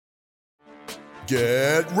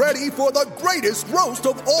Get ready for the greatest roast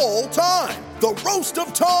of all time, the Roast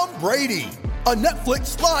of Tom Brady, a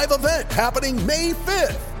Netflix live event happening May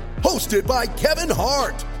 5th. Hosted by Kevin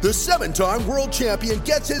Hart, the 7-time world champion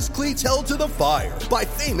gets his cleats held to the fire by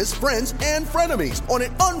famous friends and frenemies on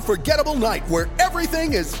an unforgettable night where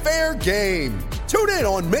everything is fair game. Tune in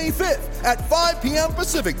on May 5th at 5 p.m.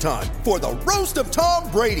 Pacific time for the Roast of Tom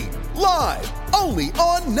Brady, live only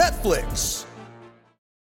on Netflix.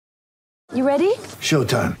 You ready?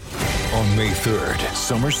 Showtime. On May 3rd,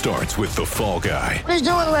 summer starts with The Fall Guy. Let's do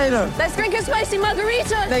it later. Let's drink a spicy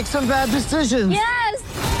margarita. Make some bad decisions. Yes!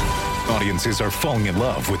 Audiences are falling in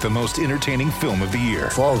love with the most entertaining film of the year.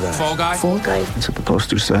 Fall Guy. Fall Guy? Fall Guy. That's what the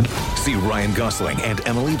poster said. See Ryan Gosling and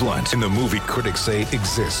Emily Blunt in the movie critics say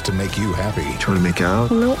exists to make you happy. Trying to make it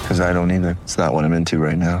out? Nope. Because I don't either. It's not what I'm into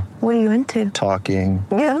right now. What are you into? Talking.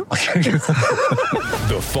 Yeah.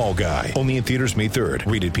 The Fall Guy. Only in theaters May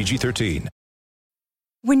 3rd. Rated PG-13.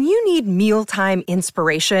 When you need mealtime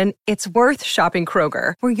inspiration, it's worth shopping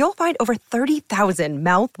Kroger, where you'll find over 30,000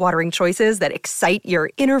 mouth-watering choices that excite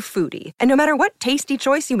your inner foodie. And no matter what tasty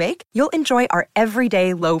choice you make, you'll enjoy our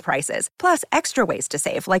everyday low prices, plus extra ways to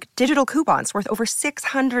save, like digital coupons worth over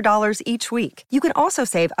 $600 each week. You can also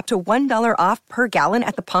save up to $1 off per gallon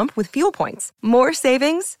at the pump with fuel points. More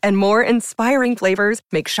savings and more inspiring flavors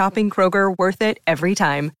make shopping Kroger worth it every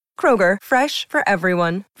time. Kroger, fresh for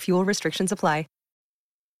everyone. Fuel restrictions apply.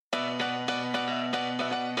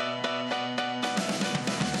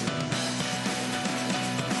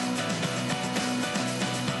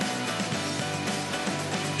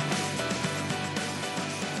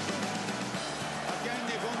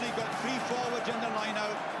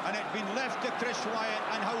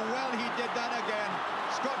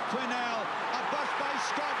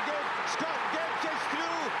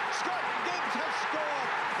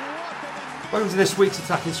 Welcome to this week's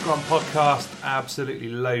Attacking Scrum podcast. Absolutely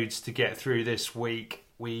loads to get through this week.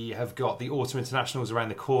 We have got the autumn internationals around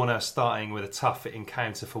the corner, starting with a tough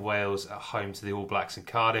encounter for Wales at home to the All Blacks in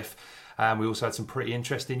Cardiff. We also had some pretty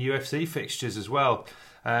interesting UFC fixtures as well.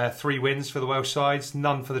 3 wins for the Welsh sides,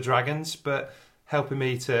 none for the Dragons, but helping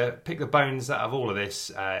me to pick the bones out of all of this,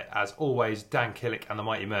 as always, Dan Killick and the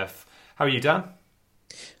Mighty Murph. How are you, Dan?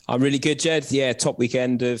 I'm really good, Jed. Yeah, top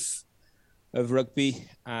weekend of rugby,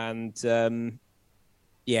 and I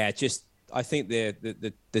think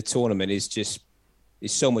the tournament is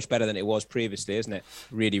so much better than it was previously, isn't it?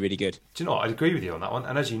 Really, really good. Do you know what? I'd agree with you on that one.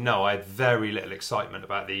 And as you know, I had very little excitement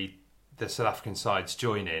about the South African sides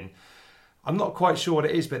joining. I'm not quite sure what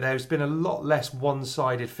it is, but there's been a lot less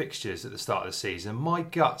one-sided fixtures at the start of the season. My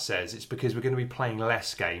gut says it's because we're going to be playing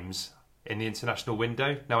less games in the international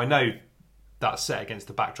window. Now, I know that's set against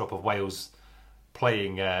the backdrop of Wales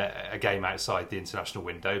playing a game outside the international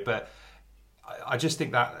window, but I just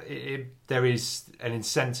think that there is an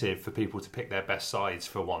incentive for people to pick their best sides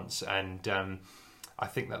for once, and I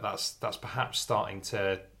think that's perhaps starting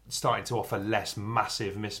to offer less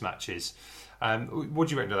massive mismatches. What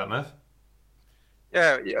do you reckon of that, Murph?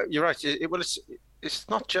 Yeah, you're right. It's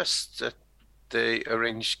not just that they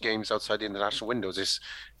arrange games outside the international windows. It's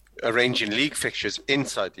arranging league fixtures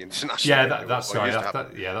inside the international. Yeah, that's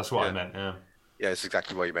what I meant. Yeah. Yeah, it's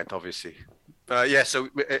exactly what you meant, obviously. So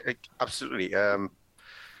absolutely. I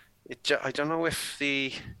don't know if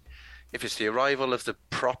it's the arrival of the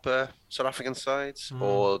proper South African sides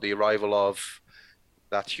or the arrival of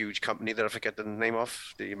that huge company that I forget the name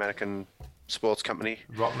of, the American sports company,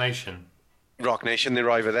 Rock Nation. The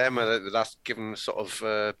arrival of them. That's given sort of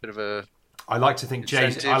a bit of a. I like to think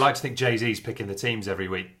Jay-Z's picking the teams every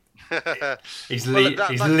week. He's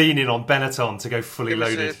leaning on Benetton to go fully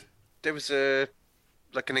loaded. There was an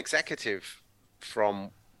executive from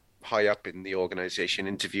high up in the organisation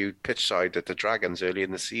interviewed pitchside at the Dragons early in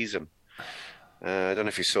the season. I don't know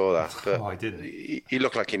if you saw that, but I didn't. He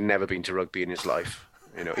looked like he'd never been to rugby in his life.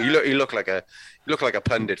 You know, he looked like a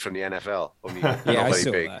pundit from the NFL. Only not very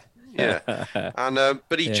big. That. Yeah, and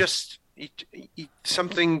but he just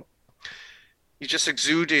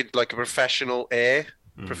exuded like a professional air,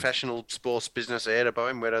 professional sports business air about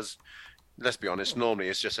him, whereas. Let's be honest. Normally,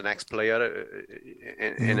 it's just an ex-player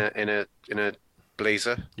in a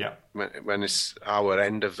blazer. Yeah. When it's our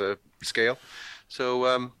end of the scale,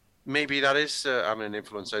 so maybe that is having an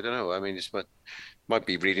influence. I don't know. I mean, it might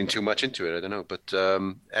be reading too much into it. I don't know. But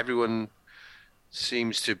everyone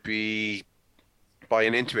seems to be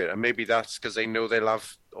buying into it, and maybe that's because they know they'll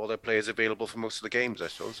have all their players available for most of the games. I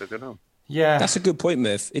suppose. I don't know. Yeah, that's a good point,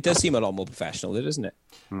 Murph. It does seem a lot more professional, doesn't it?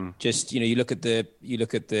 Just you look at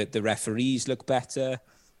the referees look better.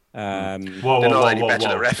 Whoa, They're not any better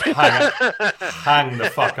than ref. Hang the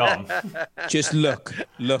fuck on. Just look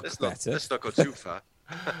Let's better. not go too far.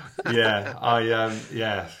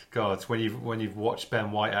 God, when you've watched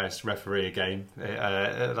Ben Whitehouse referee a game,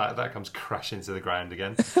 that comes crashing to the ground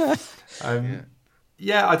again. I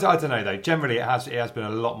don't know though. Generally, it has been a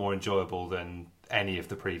lot more enjoyable than any of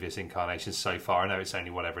the previous incarnations so far. I know it's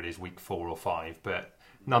only whatever it is, week 4 or 5, but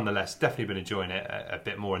nonetheless, definitely been enjoying it a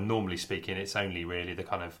bit more. And normally speaking, it's only really the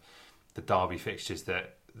kind of the derby fixtures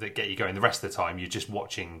that get you going. The rest of the time, you're just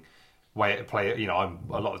watching play. I'm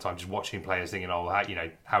a lot of the time just watching players, thinking,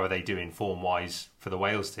 how are they doing form wise for the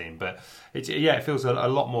Wales team? But it feels a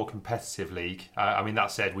lot more competitive league.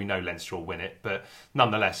 That said, we know Leinster will win it, but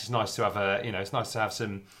nonetheless, it's nice to have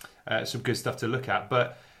some good stuff to look at.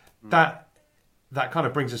 But that kind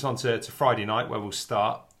of brings us on to Friday night, where we'll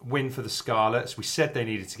start. Win for the Scarlets. We said they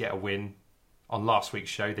needed to get a win on last week's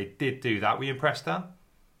show. They did do that. Were you impressed, Dan?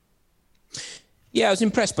 Yeah, I was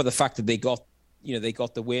impressed by the fact that they got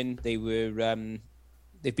the win. They were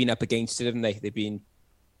they've been up against it, haven't they? They've been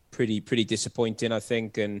pretty disappointing, I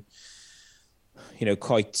think, and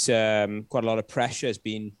quite a lot of pressure has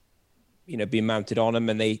been mounted on them,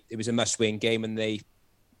 and it was a must-win game, and they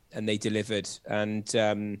delivered. And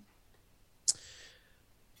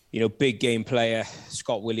big game player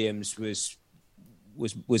Scott Williams was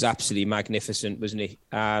absolutely magnificent, wasn't he?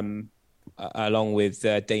 Along with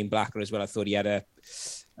Dane Blacker as well. I thought he had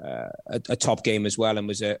a top game as well, and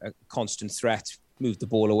was a constant threat. Moved the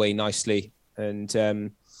ball away nicely, and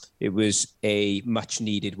it was a much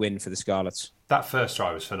needed win for the Scarlets. That first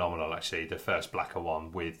try was phenomenal, actually. The first Blacker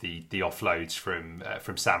one with the offloads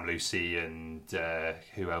from Sam Lucy and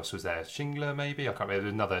who else was there? Shingler, maybe? I can't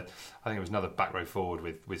remember. I think it was another back row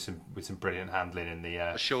forward with some brilliant handling in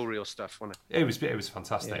the show reel stuff, wasn't it? It was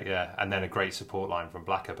fantastic, yeah. And then a great support line from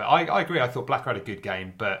Blacker. But I agree. I thought Blacker had a good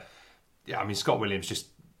game, but Scott Williams just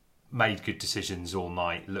made good decisions all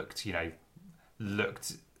night. Looked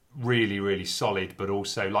really, really solid, but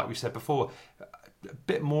also, like we said before, a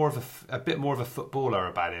bit more of a footballer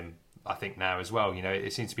about him, I think, now as well.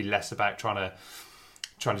 It seems to be less about trying to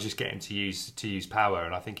just get him to use power,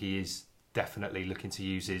 and I think he is definitely looking to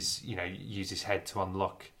use his head to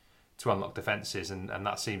unlock defences, and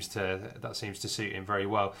that seems to suit him very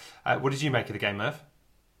well. What did you make of the game, Merv?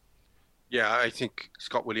 Yeah, I think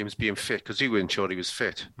Scott Williams being fit, because we weren't sure he was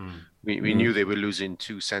fit. We knew they were losing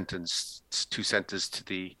two centres to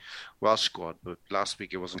the Welsh squad, but last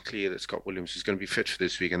week it wasn't clear that Scott Williams was going to be fit for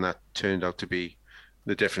this week, and that turned out to be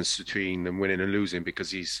the difference between them winning and losing,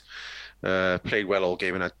 because he's played well all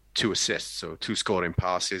game and had 2 assists, so 2 scoring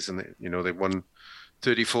passes, and they won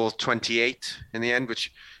 34-28 in the end,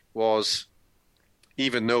 which was,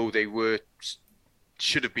 even though they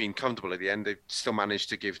should have been comfortable at the end, they still managed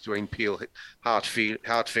to give Dwayne Peel heart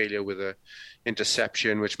failure with a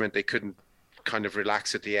interception, which meant they couldn't kind of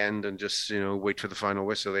relax at the end and just wait for the final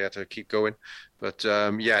whistle. They had to keep going. But I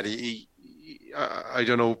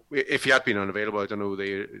don't know if he had been unavailable. I don't know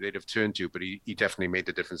who they'd have turned to, but he definitely made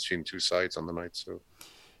the difference between 2 sides on the night. So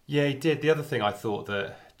yeah, he did. The other thing I thought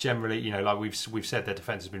that generally, like we've said, their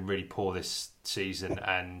defence has been really poor this season,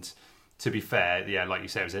 and to be fair, like you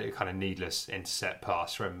said, it was a kind of needless intercept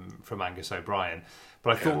pass from Angus O'Brien.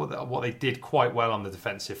 But I thought that what they did quite well on the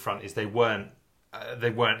defensive front is they weren't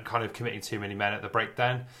kind of committing too many men at the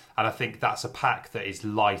breakdown. And I think that's a pack that is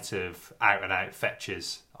light of out and out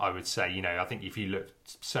fetches, I would say. I think if you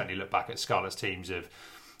certainly look back at Scarlet's teams of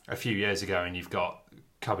a few years ago, and you've got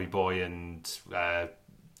Cubby Boy and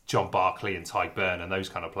John Barkley and Ty Byrne and those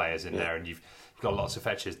kind of players in there, and you've got lots of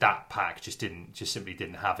fetches. That pack just simply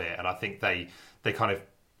didn't have it, and I think they kind of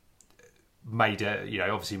made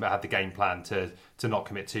obviously had the game plan to not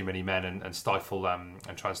commit too many men and stifle them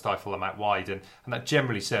and try and stifle them out wide, and that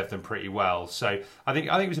generally served them pretty well. So I think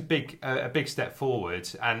it was a big step forward.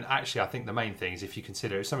 And actually, I think the main thing is, if you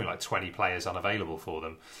consider it was something like 20 players unavailable for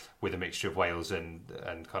them, with a mixture of Wales and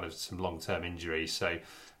kind of some long-term injuries. So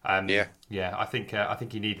I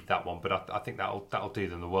think he needed that one, but I think that'll do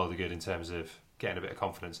them the world of good in terms of getting a bit of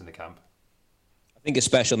confidence in the camp. I think a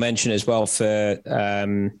special mention as well for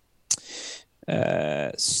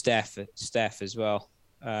Steph as well,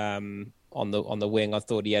 on the wing. I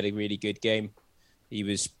thought he had a really good game. He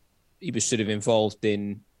was sort of involved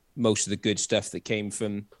in most of the good stuff that came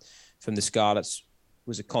from the Scarlets.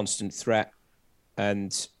 Was a constant threat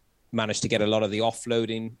and managed to get a lot of the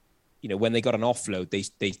offloading. When they got an offload,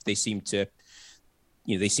 they seemed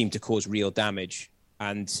to cause real damage.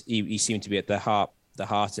 And he seemed to be at the heart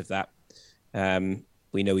of that.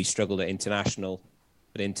 We know he struggled at international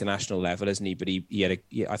level, hasn't he? But I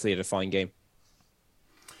thought he had a fine game.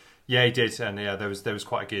 Yeah, he did, and there was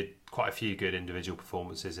quite a few good individual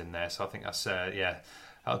performances in there. So I think that's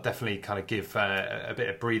that'll definitely kind of give a bit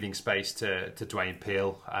of breathing space to Dwayne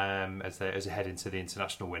Peel as they head into the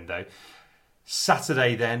international window.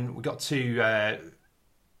 Saturday, then we got two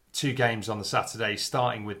games on the Saturday,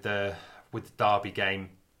 starting with the Derby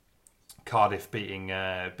game. Cardiff beating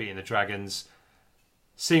the Dragons.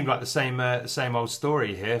 Seemed like the same old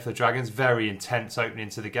story here for the Dragons. Very intense opening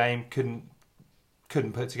to the game. Couldn't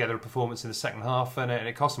put together a performance in the second half, and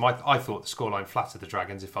it cost them. I thought the scoreline flattered the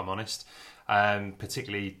Dragons, if I'm honest,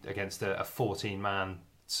 particularly against a 14-man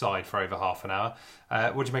side for over half an hour.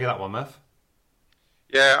 What do you make of that one, Murph?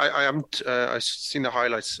 Yeah, I haven't. I've seen the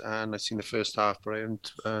highlights and I've seen the first half, but I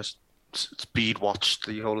haven't speed watched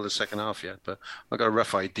the whole of the second half yet. But I got a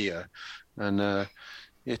rough idea, and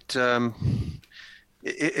it's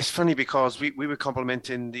funny because we were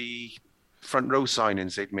complimenting the front row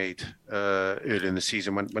signings they'd made early in the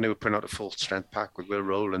season when they were putting out a full strength pack with Will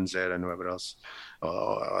Rowlands there and whoever else,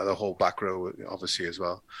 the whole back row obviously as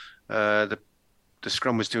well. The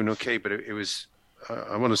scrum was doing okay, but it was.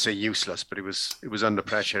 I want to say useless, but it was under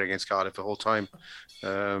pressure against Cardiff the whole time,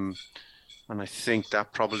 and I think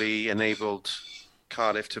that probably enabled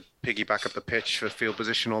Cardiff to piggyback up the pitch for field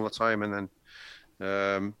position all the time, and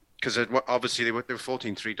then because obviously they were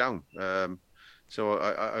 14-3 down, so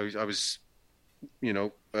I was,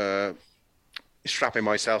 strapping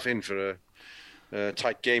myself in for a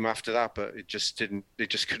tight game after that, but it just didn't. They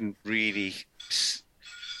just couldn't really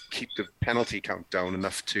keep the penalty count down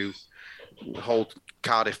enough to hold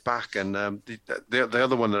Cardiff back, and the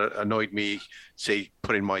other one that annoyed me, say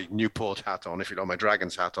putting my Newport hat on, if you know, my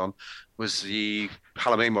Dragons hat on, was the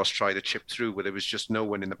Hallam-Amos try to chip through, where there was just no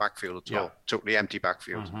one in the backfield at all, totally empty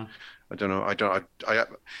backfield. Mm-hmm. I don't know. I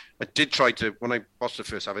did try to, when I watched the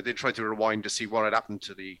first half, I did try to rewind to see what had happened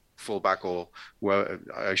to the fullback, or well,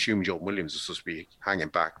 I assume Jordan Williams was supposed to be hanging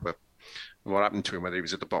back, but what happened to him, whether he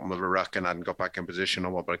was at the bottom of a ruck and hadn't got back in position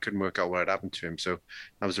or what, but I couldn't work out what had happened to him. So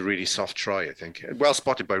that was a really soft try, I think. Well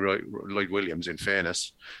spotted by Lloyd Williams, in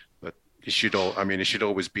fairness, but it should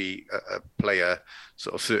always be a player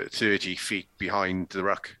sort of 30 feet behind the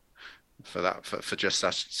ruck for just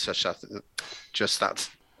such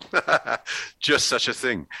a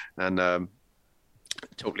thing, and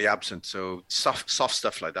totally absent. So soft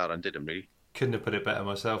stuff like that undid him, really. Couldn't have put it better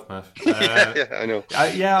myself, Murph. Yeah, I know.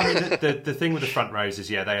 The thing with the front rows is,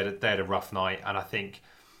 they had a rough night, and I think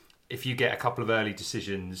if you get a couple of early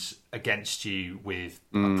decisions against you with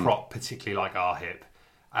a prop, particularly like our hip,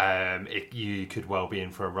 you could well be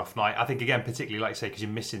in for a rough night. I think, again, particularly like you say, because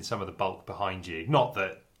you're missing some of the bulk behind you. Not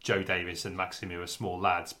that Joe Davis and Maximu are small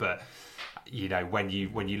lads, but when you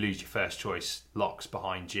lose your first choice locks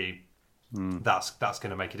behind you, that's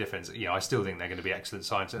going to make a difference. I still think they're going to be excellent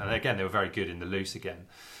sides, and again, they were very good in the loose again.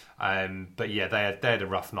 But yeah, they had a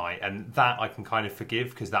rough night, and that I can kind of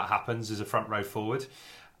forgive because that happens as a front row forward.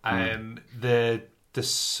 The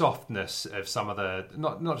softness of some of the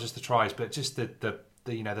not just the tries, but just the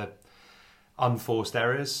unforced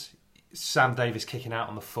errors. Sam Davis kicking out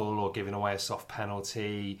on the full or giving away a soft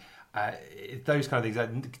penalty. Those kind of things. A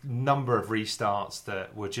number of restarts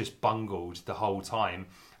that were just bungled the whole time.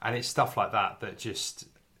 And it's stuff like that just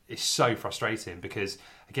is so frustrating because,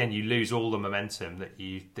 again, you lose all the momentum that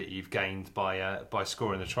you've gained by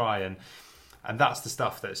scoring the try, and that's the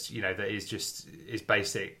stuff that's that is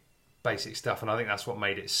basic stuff, and I think that's what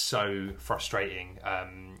made it so frustrating.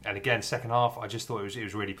 And again, second half, I just thought it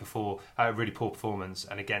was really poor performance,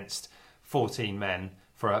 and against 14 men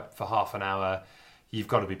for half an hour, you've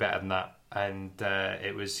got to be better than that. And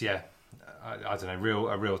it was I don't know,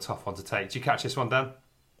 a real tough one to take. Did you catch this one, Dan?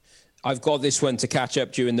 I've got this one to catch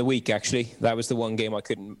up during the week. Actually, that was the one game I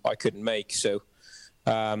couldn't make. So,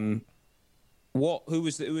 who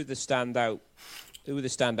were the standout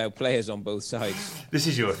players on both sides? This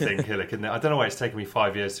is your thing, Hillock, isn't it? I don't know why it's taken me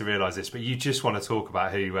 5 years to realise this, but you just want to talk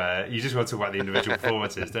about the individual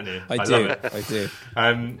performances, don't you? I do.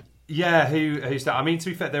 Yeah, who's that? I mean, to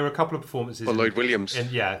be fair, there were a couple of performances. Well, Lloyd Williams.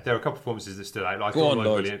 There were a couple of performances that stood out. Like Go on,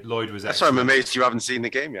 Lloyd. Lloyd was. That's why I'm amazed you haven't seen the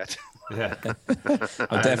game yet. Yeah,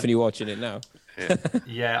 I'm definitely watching it now.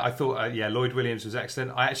 Yeah, I thought. Lloyd Williams was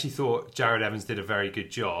excellent. I actually thought Jared Evans did a very good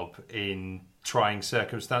job in trying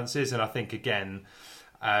circumstances, and I think again,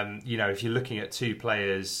 if you're looking at two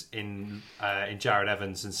players in Jared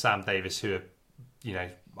Evans and Sam Davis, who are,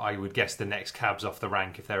 I would guess the next cabs off the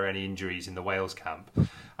rank if there are any injuries in the Wales camp,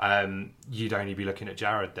 you'd only be looking at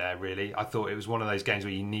Jared there, really. I thought it was one of those games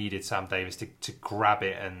where you needed Sam Davis to grab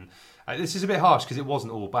it, and this is a bit harsh because it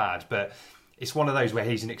wasn't all bad, but it's one of those where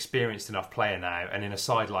he's an experienced enough player now, and in a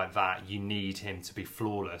side like that, you need him to be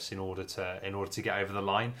flawless in order to get over the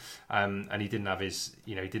line. And he didn't have his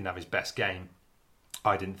best game,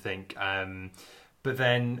 I didn't think. But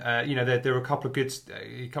then there were a couple of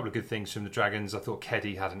good things from the Dragons. I thought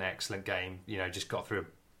Keddy had an excellent game. Just got through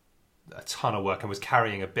a ton of work and was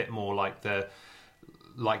carrying a bit more like the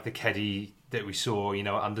Keddy that we saw, at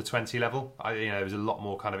under 20 level. There was a lot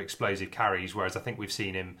more kind of explosive carries, whereas I think we've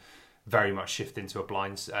seen him very much shift into a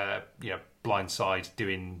blind side,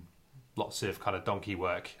 doing lots of kind of donkey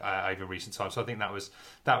work over recent times. So I think that was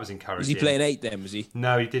encouraging. Was he playing 8 then? Was he?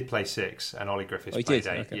 No, he did play 6, and Ollie Griffiths played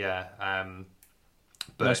 8. Okay. Yeah,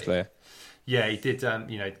 but nice player. Yeah, he did.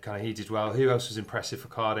 He did well. Who else was impressive for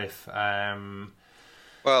Cardiff?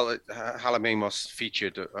 Well, Hallam Amos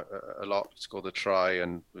featured a lot, scored a try,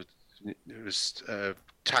 and it was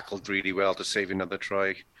tackled really well to save another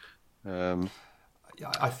try.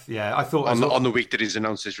 I thought on the week that he's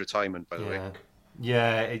announced his retirement, by the way.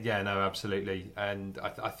 Yeah, no, absolutely. And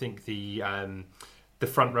I think the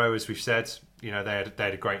front row, as we've said, they had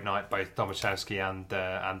a great night, both Domachowski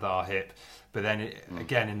and our hip. But then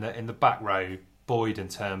again in the back row, Boyd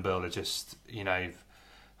and Turnbull are just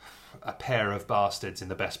a pair of bastards in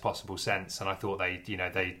the best possible sense. And I thought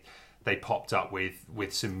they popped up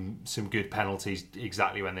with some good penalties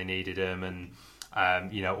exactly when they needed them, and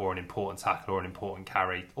or an important tackle or an important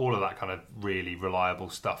carry, all of that kind of really reliable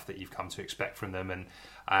stuff that you've come to expect from them.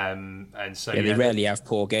 And so they rarely have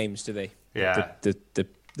poor games, do they? Yeah,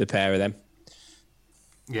 the pair of them.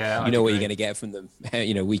 Yeah, what you're going to get from them,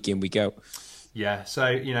 week in, week out. Yeah, so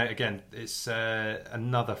again, it's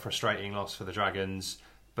another frustrating loss for the Dragons,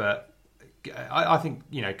 but I think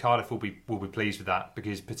Cardiff will be pleased with that,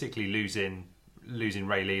 because particularly losing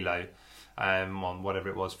Ray Lilo on whatever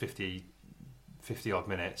it was, 50 odd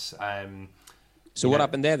minutes. So what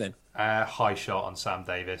happened there then? High shot on Sam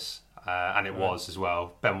Davis, and it was as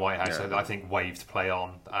well. Ben Whitehouse, I think, waved play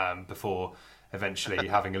on before eventually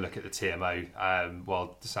having a look at the TMO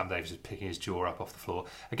while Sam Davis was picking his jaw up off the floor.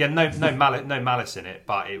 Again, no malice in it,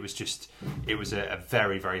 but it was a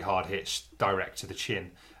very, very hard hit direct to the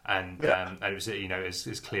chin, and it was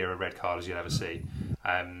as clear a red card as you'll ever see.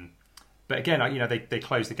 But again, they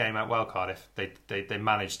closed the game out well, Cardiff. They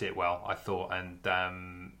managed it well, I thought,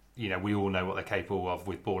 and we all know what they're capable of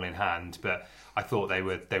with ball in hand. But I thought they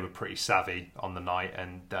were pretty savvy on the night,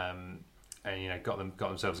 and got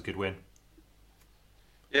themselves a good win.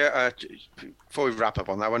 Yeah. Before we wrap up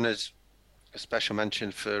on that one, there's a special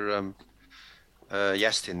mention for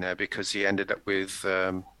Iestyn there, because he ended up with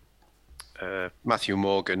Matthew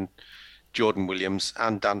Morgan, Jordan Williams,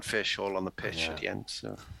 and Dan Fish all on the pitch at the end.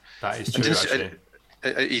 So. That is true,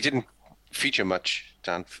 actually. He didn't feature much,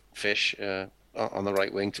 Dan Fish, on the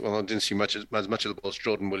right wing. Well, I didn't see as much of the ball as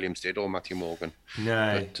Jordan Williams did, or Matthew Morgan.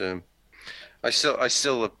 No. But I'm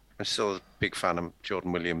still a big fan of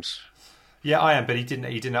Jordan Williams. Yeah, I am, but he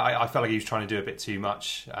didn't. I felt like he was trying to do a bit too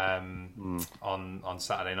much on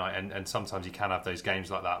Saturday night, and sometimes he can have those games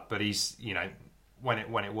like that. But he's, when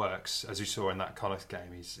it works, as we saw in that Connacht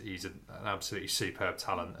game, he's an absolutely superb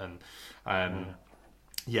talent, and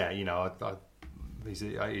he's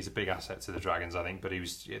a big asset to the Dragons, I think. But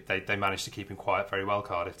they managed to keep him quiet very well,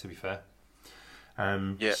 Cardiff, to be fair.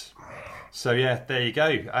 So there you go.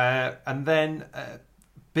 And then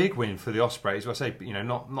big win for the Ospreys. Well, I say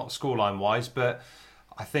not scoreline wise, but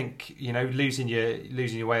I think losing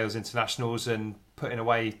your Wales internationals and putting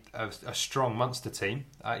away a strong Munster team.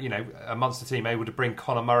 A Munster team able to bring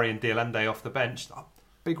Conor Murray and Dialende off the bench.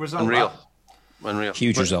 Big result. Unreal.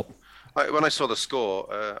 Huge result. When I saw the score,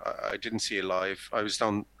 I didn't see it live. I was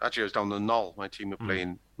down the Knoll. My team were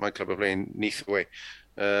playing. My club were playing Neath away.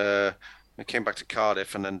 I came back to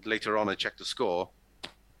Cardiff, and then later on I checked the score.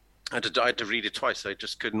 I had to read it twice. I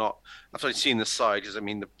just could not. After I'd seen the side, because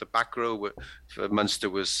the back row for Munster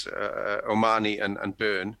was Omani and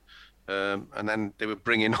Byrne, and then they were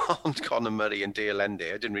bringing on Conor Murray and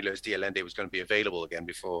Dialende. I didn't realise Dialende was going to be available again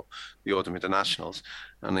before the autumn internationals.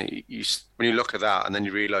 And when you look at that, and then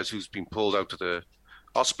you realise who's been pulled out of the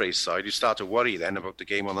Ospreys side, you start to worry then about the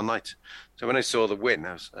game on the night. So when I saw the win,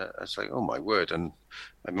 I was like, oh my word! And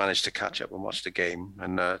I managed to catch up and watch the game,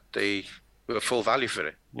 and they were full value for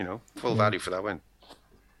it. Full value for that win.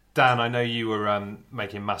 Dan, I know you were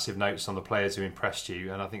making massive notes on the players who impressed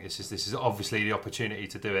you, and I think this is obviously the opportunity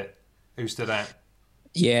to do it. Who stood out?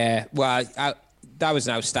 Yeah, well, that was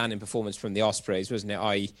an outstanding performance from the Ospreys, wasn't it?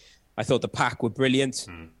 I thought the pack were brilliant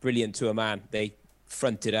to a man. They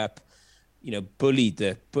fronted up, bullied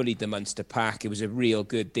the Munster pack. It was a real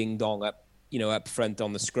good ding dong up front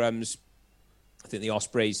on the scrums. I think the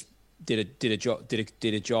Ospreys did a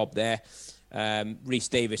job there. Rhys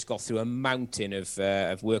Davies got through a mountain of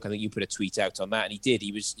work. I think you put a tweet out on that, and he did.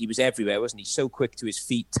 He was everywhere, wasn't he? So quick to his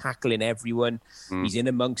feet, tackling everyone. He's in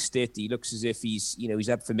amongst it. He looks as if he's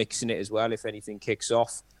up for mixing it as well if anything kicks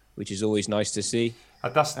off, which is always nice to see.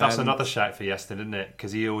 That's another shout for Iestyn, isn't it?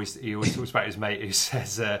 Because he always talks about his mate who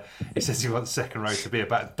says he wants second row to be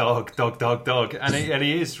about dog, and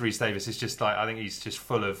he is. Rhys Davies is just like, I think he's just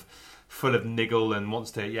full of niggle and wants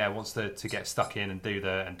to get stuck in and do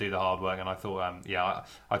the hard work. And I thought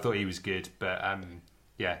I thought he was good, but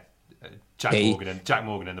Jack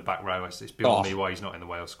Morgan in the back row. It's beyond me why he's not in the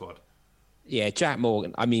Wales squad. Yeah, Jack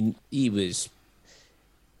Morgan. I mean, it was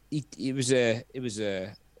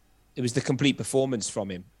the complete performance from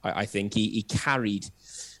him. I think he carried.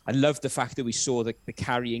 I love the fact that we saw the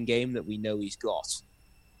carrying game that we know he's got.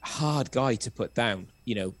 Hard guy to put down,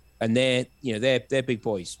 and they're big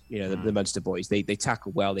boys, the Munster boys. They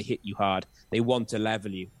tackle well, they hit you hard, they want to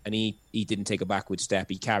level you, and he didn't take a backward step.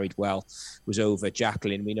 He carried well, was over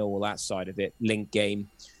Jacqueline. We know all that side of it. Link game,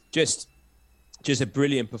 just a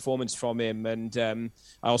brilliant performance from him. And I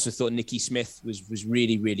also thought Nicky Smith was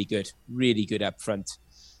really, really good up front.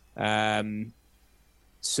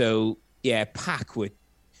 So yeah, Pack were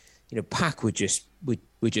just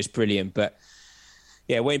brilliant. But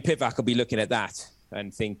yeah, Wayne Pivac will be looking at that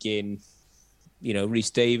and thinking, Rhys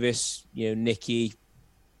Davies, Nicky,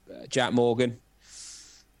 Jack Morgan,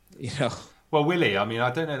 Well, Willie, I mean,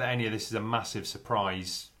 I don't know that any of this is a massive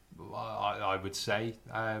surprise. I would say.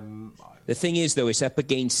 The thing is, though, it's up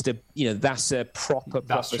against that's a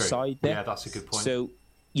proper side there. Yeah, that's a good point. So,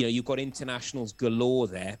 you've got internationals galore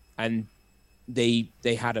there, and they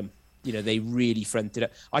had them. They really fronted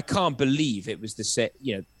up. I can't believe it was the set.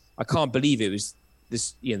 I can't believe it was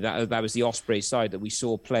this. That was the Ospreys side that we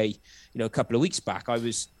saw play. A couple of weeks back. I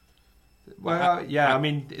was. Well, I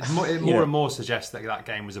mean, it more and more suggests that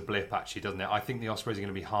game was a blip, actually, doesn't it? I think the Ospreys are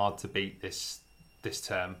going to be hard to beat this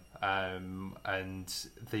term, and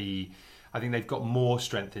I think they've got more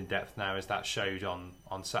strength in depth now, as that showed on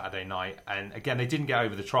Saturday night. And again, they didn't get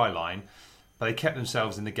over the try line, but they kept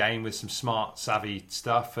themselves in the game with some smart, savvy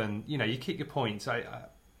stuff. And you keep your points. I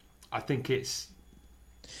think it's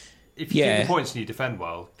if you keep your points and you defend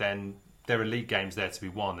well, then there are league games there to be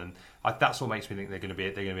won, and that's what makes me think they're going to be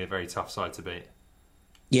a very tough side to beat.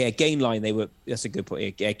 Yeah, gain line, that's a good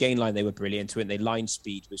point. Yeah, gain line, they were brilliant to it. Their line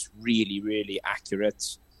speed was really, really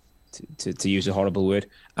accurate, to use a horrible word.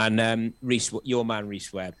 And your man,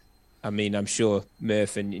 Rhys Webb. I mean, I'm sure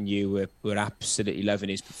Murph and you were absolutely loving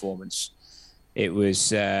his performance. It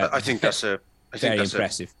was I think that's very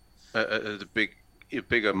impressive. The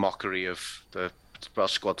bigger mockery of the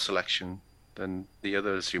Welsh squad selection than the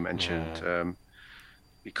others you mentioned.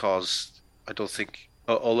 Because I don't think,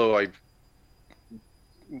 although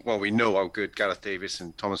we know how good Gareth Davies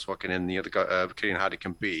and Thomas Watkin and the other guy, Kieran Hardy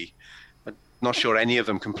can be. I'm not sure any of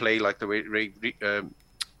them can play like the way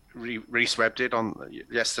Rhys Webb did on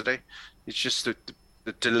yesterday. It's just the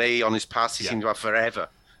delay on his pass. He seemed to have forever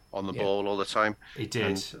on the ball all the time. He did.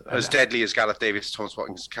 And as deadly as Gareth Davies, Thomas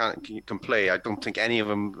Watkins can play, I don't think any of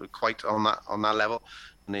them are quite on that level.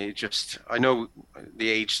 And they just, I know the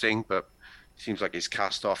age thing, but it seems like he's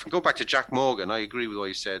cast off. And go back to Jack Morgan. I agree with what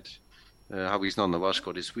you said. How he's not on the Welsh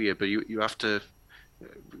squad is weird, but you have to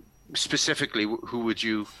specifically, who would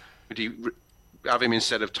you have him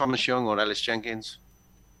instead of Thomas Young or Ellis Jenkins?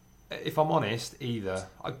 If I'm honest, either.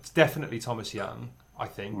 Definitely Thomas Young, I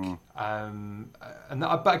think.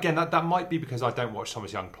 But again, that might be because I don't watch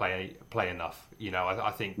Thomas Young play enough.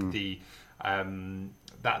 I think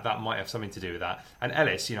that might have something to do with that. And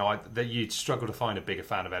Ellis, that you'd struggle to find a bigger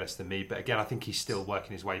fan of Ellis than me. But again, I think he's still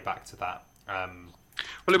working his way back to that.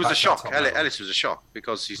 Well, it was a shock. Ellis was a shock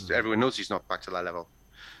because everyone knows he's not back to that level.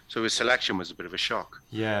 So his selection was a bit of a shock.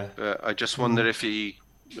 Yeah. I just wonder if the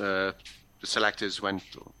selectors went,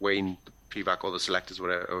 Wayne, Pivac, or the selectors,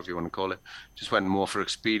 whatever you want to call it, just went more for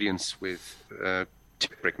experience with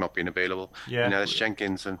Tipperick not being available. Yeah. And Ellis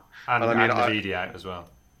Jenkins. And Navidi out as well.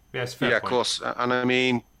 Yeah, it's fair point. Of course. And I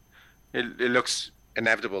mean, it looks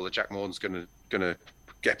inevitable that Jack Morgan's going to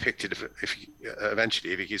get picked if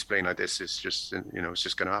eventually, if he keeps playing like this. It's just it's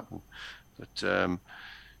just going to happen. But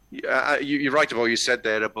you're right about what you said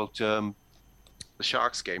there about the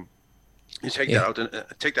Sharks game. You take that out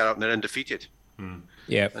and they're undefeated.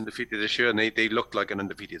 Yeah, undefeated this year, and they looked like an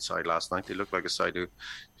undefeated side last night. They looked like a side who,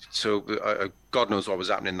 so God knows what was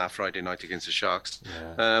happening that Friday night against the Sharks.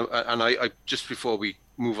 Yeah. And I just before we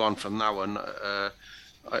move on from that one,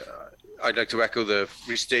 I'd like to echo the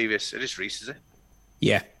Rhys Davies. It is Rhys, is it?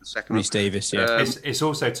 Yeah, Rhys Davies. Yeah, it's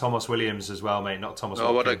also Thomas Williams as well, mate. Not Thomas.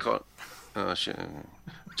 Oh, what I call? Oh shit.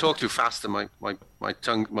 talk too fast, and my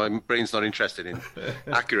brain's not interested in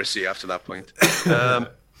accuracy after that point.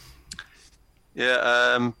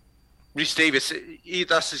 Rhys Davies,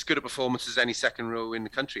 that's as good a performance as any second row in the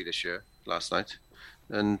country this year, last night.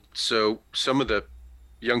 And so some of the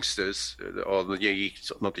youngsters, or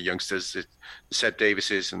not the youngsters, the Seb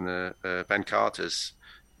Davises and the Ben Carters,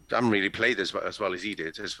 haven't really played as well as he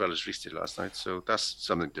did, as well as Rhys did last night. So that's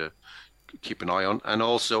something to keep an eye on. And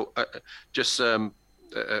also, just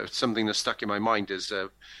something that stuck in my mind is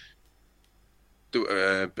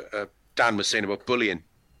Dan was saying about bullying.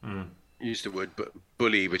 He used the word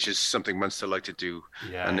bully, which is something Munster like to do.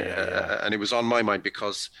 And it was on my mind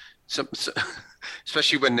because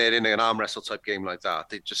especially when they're in an arm wrestle type game like that,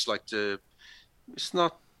 they just like to. It's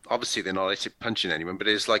not obviously they're not punching anyone, but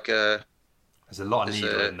it's like there's a lot of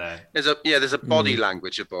needle in there. There's a body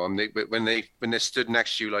language about them. When they're stood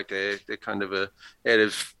next to you, like they're kind of a air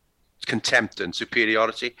of contempt and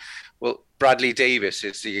superiority. Well, Bradley Davies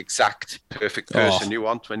is the exact perfect person you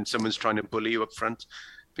want when someone's trying to bully you up front,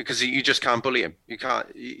 because you just can't bully him. You can't.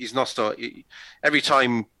 He's not. Every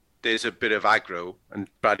time there's a bit of aggro and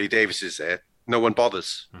Bradley Davies is there, no one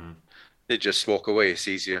bothers. They just walk away. It's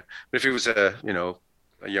easier. But if it was a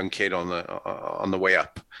young kid on the way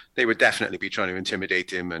up, they would definitely be trying to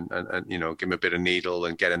intimidate him and give him a bit of needle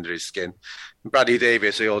and get under his skin. And Bradley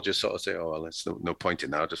Davies, they all just sort of say, "Oh well, there's no point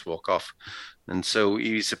in now. Just walk off." And so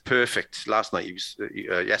he's a perfect. Last night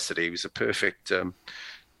yesterday he was a perfect. Oh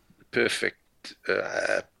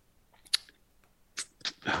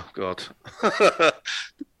God,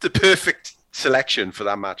 the perfect selection for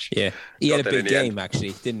that match. Yeah, he had a big game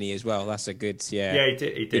actually, didn't he? As well. That's a good. Yeah, he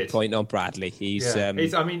did. Good point on Bradley. He's. I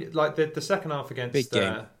mean, like the second half against. Big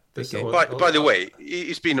game. By the way,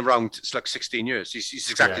 he's been around. It's like 16 years.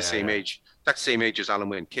 He's exactly the same age. That's the same age as Alan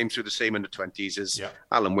Wynne. Came through the same under-20s as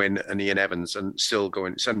Alan Wynne and Ian Evans, and still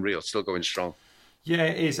going. It's unreal. Still going strong. Yeah,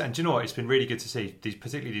 it is. And do you know what? It's been really good to see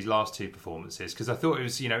particularly these last two performances, because I thought it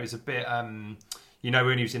was a bit.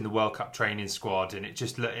 When he was in the World Cup training squad, and it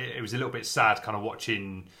was a little bit sad kind of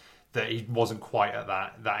watching that he wasn't quite at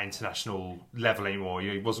that international level anymore.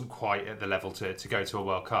 He wasn't quite at the level to go to a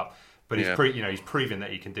World Cup, but he's proven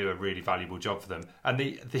that he can do a really valuable job for them. And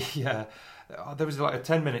there was like a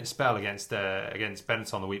 10-minute spell against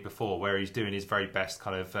Benetton the week before where he's doing his very best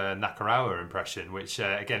kind of Nakarawa impression, which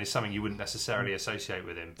again is something you wouldn't necessarily associate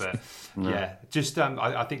with him. But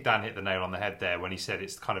I think Dan hit the nail on the head there when he said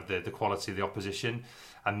it's kind of the quality of the opposition.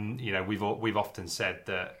 And we've often said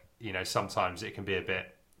that sometimes it can be a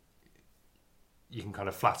bit, you can kind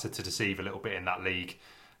of flatter to deceive a little bit in that league,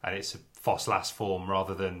 and it's a Foss last form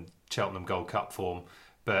rather than Cheltenham Gold Cup form.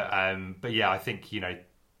 But I think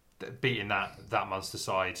beating that Munster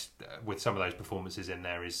side with some of those performances in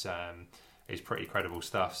there is pretty credible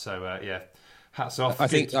stuff. So hats off. I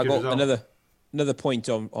think I got another point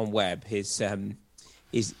on Webb. His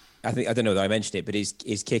I don't know that I mentioned it, but his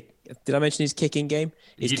kick. Did I mention his kicking game?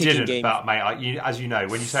 You didn't, but mate, as you know,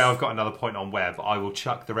 when you say I've got another point on Webb, I will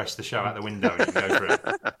chuck the rest of the show out the window and you can go for it.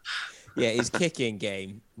 Yeah, his kicking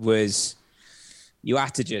game was. You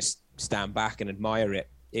had to just stand back and admire it.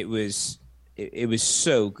 It was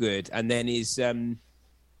so good. And then his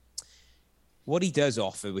what he does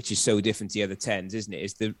offer, which is so different to the other 10s, isn't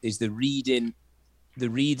it? Is the reading of the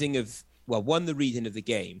reading of the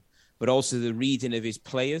game, but also the reading of his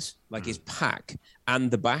players, like his pack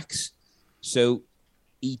and the backs. So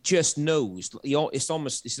he just knows.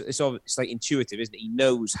 It's like intuitive, isn't it? He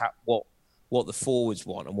knows what the forwards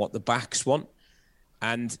want and what the backs want.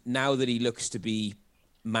 And now that he looks to be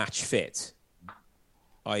match fit,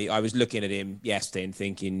 I was looking at him yesterday and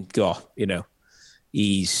thinking, God,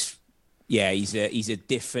 he's a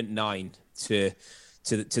different nine to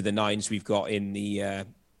the nines we've got in the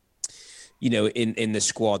in the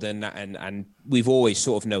squad, and we've always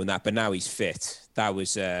sort of known that, but now he's fit. That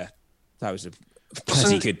was a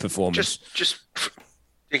pretty good performance. Just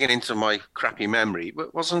digging into my crappy memory,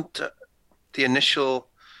 wasn't the initial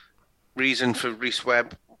reason for Rhys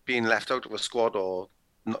Webb being left out of a squad or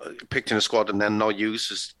picked in a squad and then not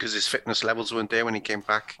used because his fitness levels weren't there when he came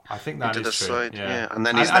back? I think that into is the true. side. Yeah. And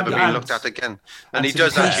then he's never been looked at again. And he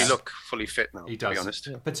does actually look fully fit now, he does. To be honest.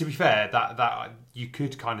 But to be fair, that you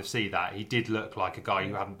could kind of see that. He did look like a guy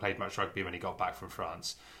who hadn't played much rugby when he got back from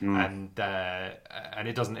France. And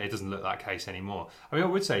it doesn't look that case anymore. I mean, I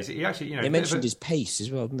would say he actually, they mentioned his pace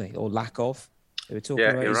as well, didn't they? Or lack of. They were talking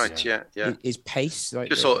about you're right. Yeah. His pace.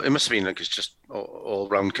 Like, it must have been like it's just all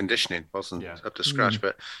round conditioning, wasn't up to scratch.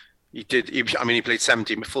 But he did. He played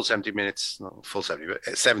 70 minutes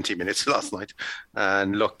last night,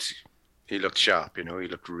 and he looked sharp. He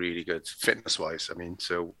looked really good fitness wise. I mean,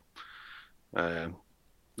 so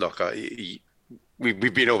look,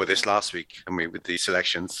 we've been over this last week, and with the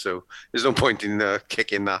selections, so there's no point in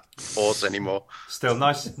kicking that horse anymore. Still,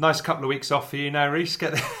 nice couple of weeks off for you now, Reece.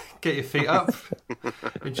 Get your feet up.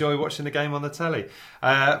 Enjoy watching the game on the telly.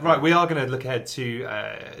 Right, we are going to look ahead to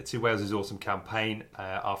Wales's autumn campaign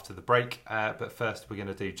after the break. But first, we're going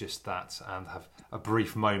to do just that and have a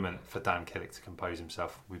brief moment for Dan Killick to compose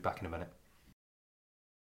himself. We'll be back in a minute.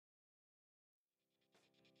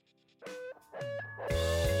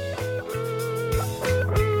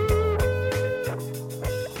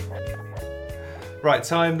 Right,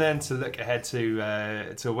 time then to look ahead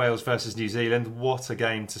to Wales versus New Zealand. What a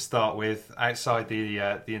game to start with outside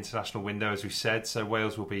the international window, as we said. So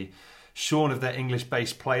Wales will be shorn of their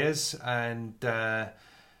English-based players, and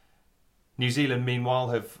New Zealand, meanwhile,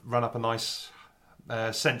 have run up a nice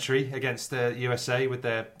century against the USA with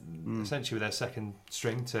their essentially with their second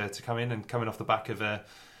string to come in and coming off the back of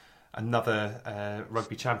another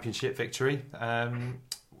rugby championship victory.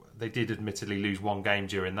 They did admittedly lose one game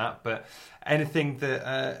during that, but anything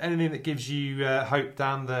that gives you hope,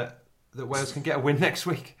 Dan, that Wales can get a win next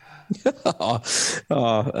week? I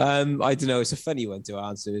don't know. It's a funny one to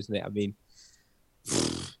answer, isn't it? I mean,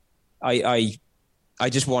 I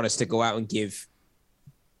just want us to go out and give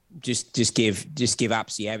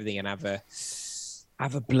absolutely everything and have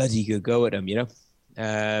a bloody good go at them, you know.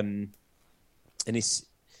 And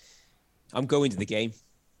I'm going to the game.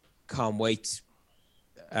 Can't wait.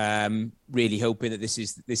 Really hoping that this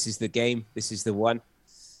is the game. This is the one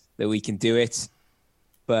that we can do it.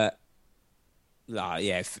 But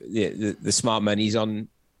the smart money's on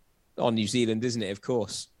New Zealand, isn't it? Of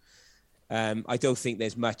course. I don't think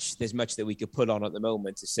there's much that we could put on at the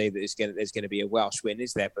moment to say that there's going to be a Welsh win,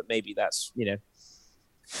 is there? But maybe that's, you know,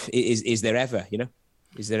 is there ever, you know,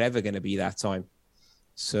 is there ever going to be that time?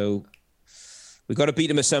 So we've got to beat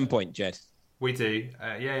them at some point, Jed. We do.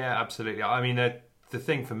 Yeah, absolutely. I mean, the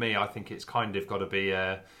thing for me, I think it's kind of got to be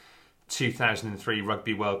a 2003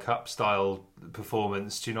 Rugby World Cup style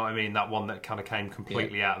performance. Do you know what I mean? That one that kind of came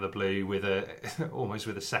completely out of the blue with almost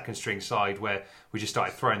with a second string side, where we just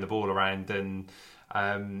started throwing the ball around and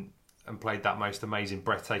played that most amazing,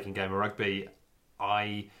 breathtaking game of rugby.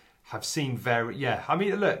 I have seen I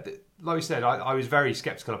mean, look, like we said, I was very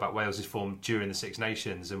sceptical about Wales's form during the Six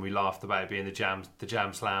Nations, and we laughed about it being the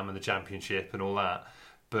Jam Slam and the Championship and all that.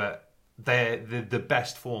 But the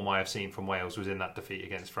best form I have seen from Wales was in that defeat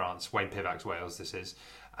against France. Wayne Pivac's Wales, this is,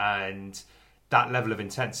 and that level of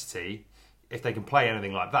intensity. If they can play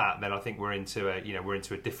anything like that, then I think we're into a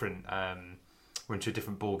different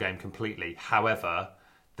ball game completely. However,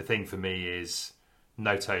 the thing for me is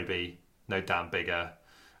no Toby, no Dan Biggar.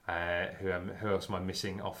 Who else am I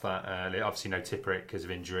missing off that? Obviously, no Tipperick because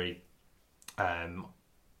of injury.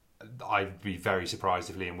 I'd be very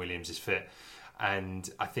surprised if Liam Williams is fit. And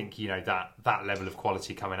I think, you know, that level of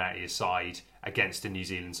quality coming out of your side against a New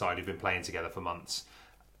Zealand side who've been playing together for months,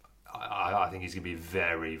 I think it's going to be a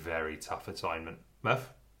very, very tough assignment.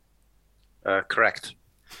 Murph? Correct.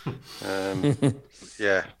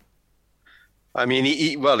 Yeah. I mean,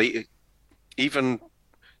 even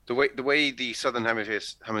the way the Southern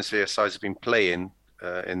Hemisphere sides have been playing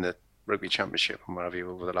in the Rugby Championship and what have you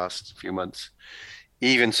over the last few months,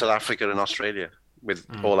 even South Africa and Australia, with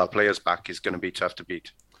all our players back, is going to be tough to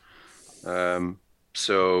beat.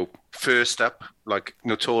 So first up, like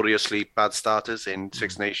notoriously bad starters in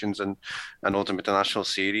Six Nations and Autumn International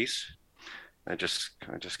Series. I just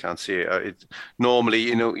can't see it. Normally,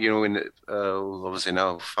 you know, in what was it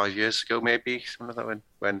now, 5 years ago, maybe something like that,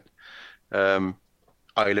 when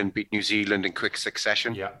Ireland beat New Zealand in quick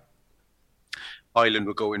succession. Yeah, Ireland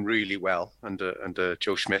were going really well under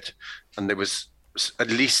Joe Schmidt, and there was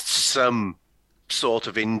at least some sort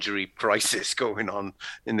of injury crisis going on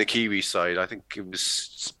in the Kiwi side. I think it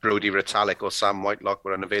was Brodie Retallick or Sam Whitelock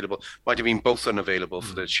were unavailable. Might have been both unavailable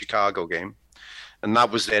for the Chicago game. And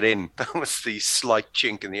that was their in. That was the slight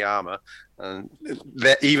chink in the armour. And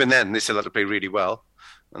even then, they still had to play really well.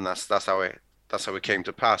 And that's how it came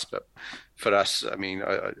to pass. But for us, I mean,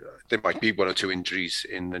 there might be one or two injuries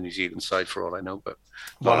in the New Zealand side for all I know, but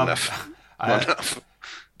not enough. Not enough.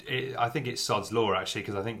 I think it's sod's law, actually,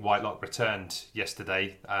 because I think Whitelock returned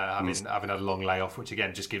yesterday, having had a long layoff, which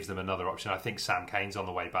again just gives them another option. I think Sam Kane's on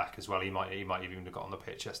the way back as well. He might even have got on the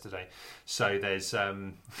pitch yesterday. So there's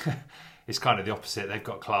it's kind of the opposite. They've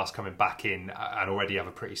got class coming back in and already have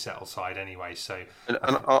a pretty settled side anyway. So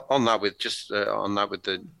and on that with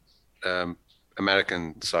the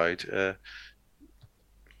American side.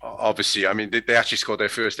 Obviously, I mean, they actually scored their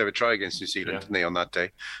first ever try against New Zealand, didn't they, on that day?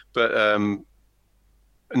 But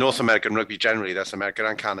North American rugby generally, that's America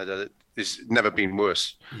and Canada, has never been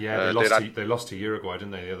worse. Yeah, they lost to Uruguay,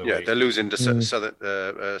 didn't they, the other week? Yeah, they're losing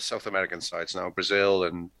to South American sides now, Brazil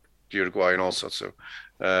and Uruguay and all sorts. So,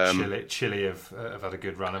 Chile have had a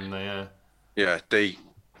good run, haven't they?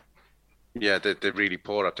 They're really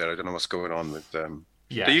poor up there. I don't know what's going on with them.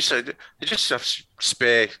 Yeah, they just have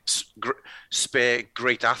spare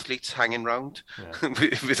great athletes hanging around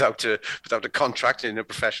without a contract in a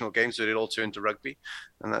professional game, so it all turned to rugby,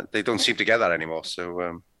 and they don't seem to get that anymore.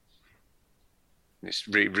 So it's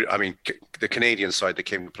I mean, the Canadian side that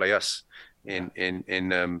came to play us in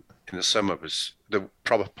the summer was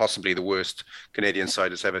possibly the worst Canadian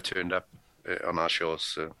side that's ever turned up on our shores.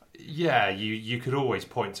 So. Yeah, you could always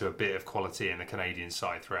point to a bit of quality in the Canadian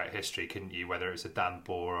side throughout history, couldn't you? Whether it's a Dan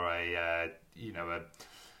Boer or a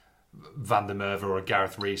Van der Merwe or a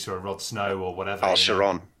Gareth Rees or a Rod Snow or whatever. Al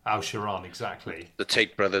Sharon, exactly. The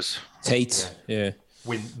Tate brothers. Yeah.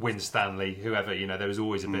 Win Stanley, whoever. There was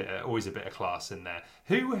always a bit of class in there.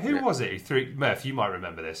 Who was it who threw? Murph, you might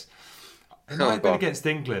remember this. It might have been against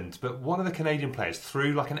England, but one of the Canadian players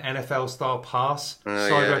threw like an NFL-style pass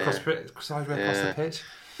sideways across the pitch.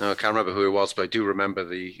 No, I can't remember who it was, but I do remember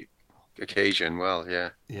the occasion well, yeah.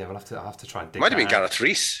 Yeah, I'll have to try and dig Might have been out. Gareth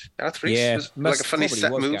Rees. Gareth Rees was like a funny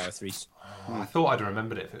set move. Gareth Rees. I thought I'd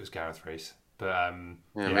remembered it if it was Gareth Rees. But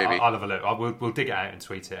maybe. I'll have a look. We'll dig it out and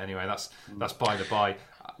tweet it anyway. That's by the by.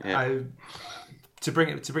 Yeah. To bring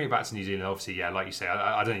it back to New Zealand, obviously, yeah, like you say,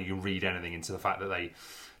 I don't think you can read anything into the fact that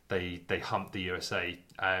they humped the USA.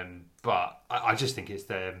 But I just think it's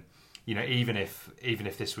even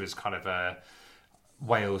if this was kind of a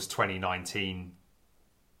Wales 2019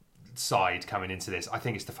 side coming into this, I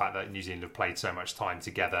think it's the fact that New Zealand have played so much time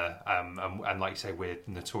together, and like you say, we're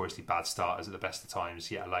notoriously bad starters at the best of times,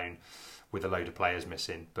 yet alone with a load of players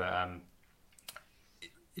missing. But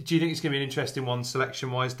do you think it's going to be an interesting one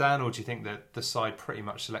selection-wise, Dan, or do you think that the side pretty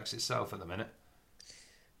much selects itself at the minute?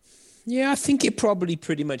 Yeah, I think it probably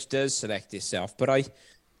pretty much does select itself, but I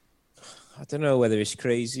don't know whether it's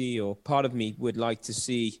crazy, or part of me would like to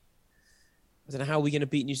see. I don't know how we're going to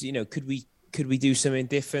beat New Zealand. Could we do something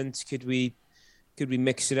different? Could we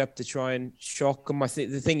mix it up to try and shock them? I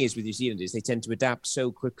think the thing is with New Zealand is they tend to adapt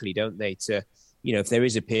so quickly, don't they? To if there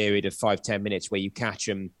is a period of 5-10 minutes where you catch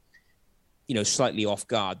them, slightly off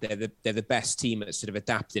guard, they're the best team at sort of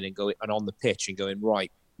adapting and going and on the pitch and going,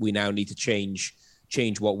 right, we now need to change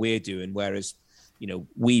what we're doing. Whereas,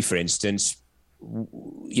 we, for instance,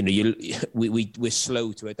 we're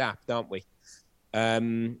slow to adapt, aren't we?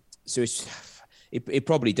 So it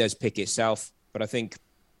probably does pick itself, but I think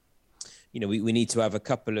we need to have a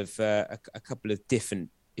couple of different,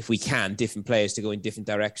 if we can, different players to go in different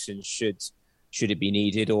directions should it be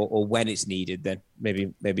needed, or when it's needed, then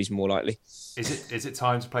maybe it's more likely. Is it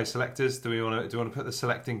time to play selectors? Do we want to put the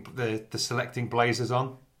selecting Blazers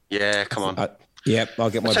on? Yeah, come on. I'll get my.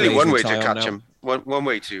 I'll tell you one way to catch them. One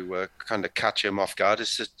way to kind of catch them off guard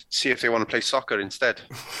is to see if they want to play soccer instead.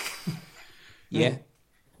 Yeah.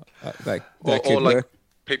 That or could like work.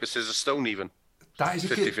 paper, scissors, stone even. That is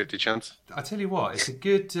a 50-50 chance. I tell you what, it's a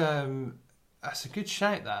good. That's a good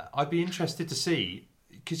shout. That I'd be interested to see,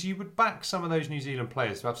 because you would back some of those New Zealand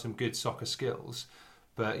players to have some good soccer skills.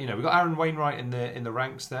 But we've got Aaron Wainwright in the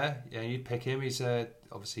ranks there. Yeah, you'd pick him. He's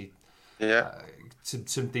obviously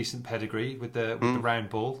some decent pedigree with the round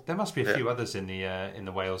ball. There must be a few others in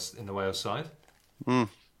the Wales side. And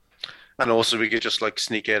also we could just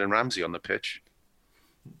sneak Aaron Ramsey on the pitch.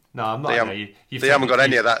 No, I'm not. They haven't got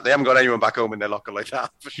any of that. They haven't got anyone back home in their locker like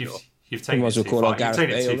that, for sure. You've taken it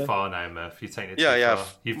too far now, Murph. You've taken it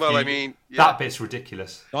too far. That bit's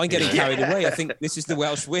ridiculous. I'm getting carried away. I think this is the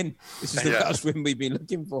Welsh win. This is the Welsh win we've been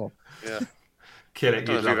looking for. Yeah. Kill it. I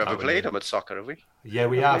don't know if we've ever played them at soccer, have we? Yeah,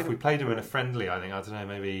 we have. We played them in a friendly, I think. I don't know,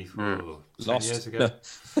 maybe 10 years ago.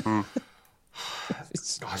 No.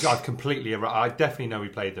 I've completely... I definitely know we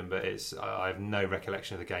played them, but I have no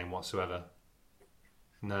recollection of the game whatsoever.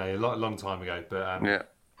 No, a long time ago, but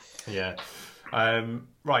yeah.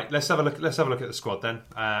 Right, let's have a look. Let's have a look at the squad then,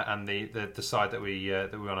 and the side that we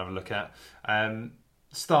want to have a look at.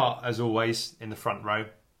 Start as always in the front row.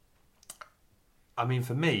 I mean,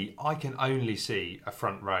 for me, I can only see a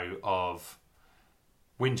front row of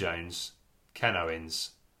Wyn Jones, Ken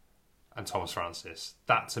Owens, and Thomas Francis.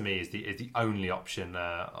 That to me is the only option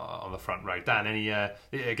on the front row. Dan,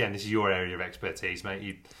 again, this is your area of expertise, mate.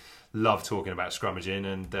 You love talking about scrummaging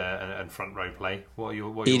and front row play. What are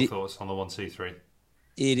your thoughts on the 1, 2, 3?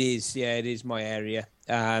 It is my area.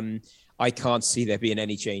 I can't see there being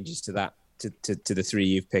any changes to that to the three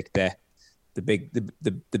you've picked there. The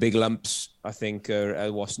big lumps, I think,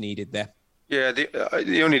 are what's needed there. Yeah,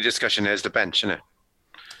 the only discussion is the bench, isn't it?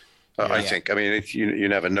 Yeah. think. I mean, you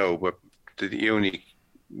never know, but the only,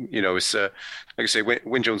 it's like I say,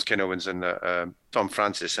 Wyn Jones, Ken Owens, and Tom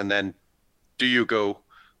Francis, and then do you go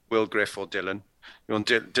Will Griff or Dylan? You want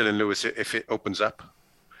Dylan Lewis if it opens up?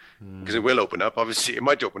 Because it will open up. Obviously, it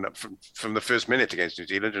might open up from the first minute against New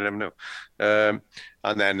Zealand. You never know.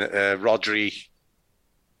 And then Rodri,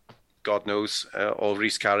 God knows, or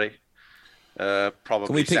Rhys Carey. Probably.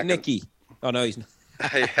 Can we pick second. Nicky? Oh no, he's not.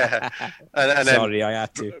 Yeah. And Sorry, then, I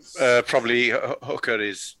had to. probably Hooker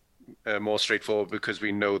is more straightforward because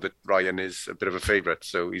we know that Ryan is a bit of a favourite,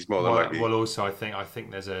 so he's more than likely. Well, also I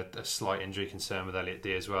think there's a slight injury concern with Elliot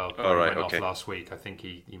Dee as well. All right, went okay. off last week. I think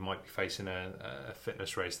he might be facing a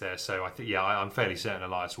fitness race there. So I think I'm fairly certain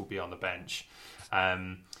Elias will be on the bench.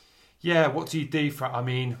 What do you do for? I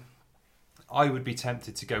mean, I would be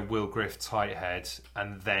tempted to go Will Griff tight head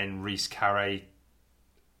and then Rhys Carey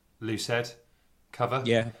loose head cover.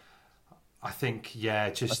 Yeah. I think,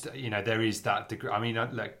 there is that degree. I mean,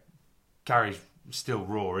 look, Gary's still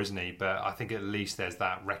raw, isn't he? But I think at least there's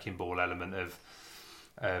that wrecking ball element of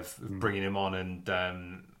bringing him on and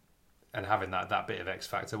having that bit of X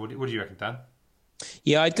factor. What do you reckon, Dan?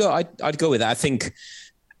 Yeah, I'd go with that. I think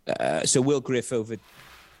so. Will Griff over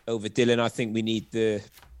Dylan. I think we need a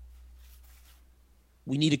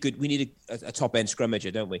top end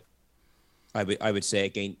scrummager, don't we? I would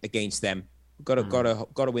say against them. Got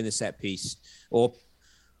to win the set piece, or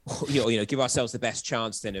give ourselves the best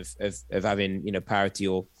chance then of having parity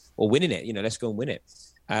or winning it. Let's go and win it.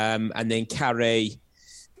 And then Carey,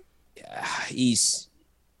 he's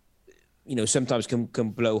sometimes can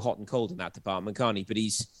blow hot and cold in that department, can't he? But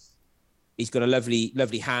he's got a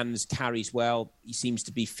lovely hands, carries well. He seems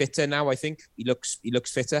to be fitter now. I think he looks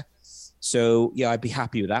fitter. So yeah, I'd be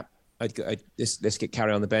happy with that. Let's get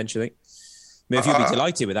Carey on the bench. I think. Murph, you'd be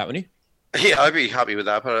delighted with that, wouldn't you? Yeah, I'd be happy with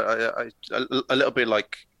that, but a little bit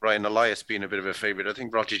like Ryan Elias being a bit of a favourite. I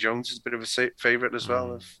think Roger Jones is a bit of a favourite as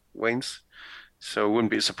well of Wayne's, so it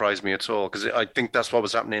wouldn't surprise me at all because I think that's what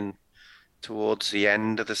was happening towards the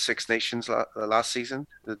end of the Six Nations last season.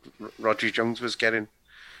 That Roger Jones was getting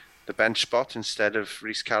the bench spot instead of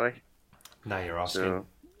Rhys Carey. Now you're asking. So,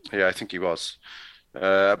 yeah, I think he was,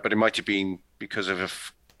 but it might have been because of a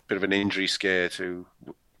bit of an injury scare to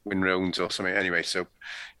Wyn Jones or something. Anyway, so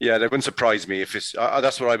yeah, that wouldn't surprise me if it's.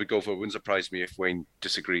 That's what I would go for. It wouldn't surprise me if Wayne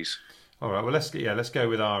disagrees. All right. Well, let's go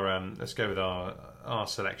with our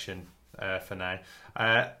selection for now.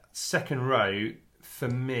 Second row for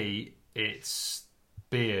me, it's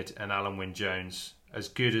Beard and Alan Wyn Jones. As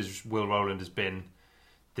good as Will Rowland has been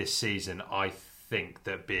this season, I think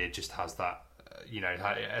that Beard just has that.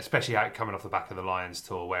 Especially coming off the back of the Lions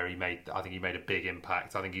tour, where he made a big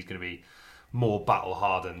impact. I think he's going to be more battle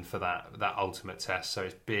hardened for that ultimate test. So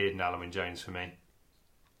it's Beard and Alan Wyn Jones for me.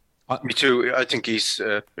 Me too. I think he's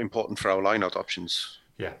important for our line-out options.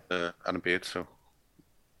 Yeah, and Beard. So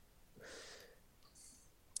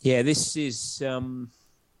yeah, this is.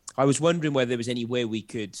 I was wondering whether there was any way we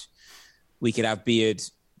could have Beard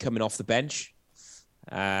coming off the bench,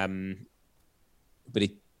 but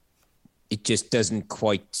it just doesn't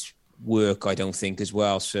quite work. I don't think as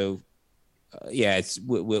well. So. It's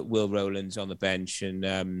Will Rowland's on the bench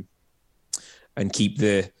and keep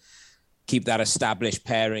that established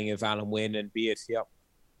pairing of Alan Wyn and Beard. Yep.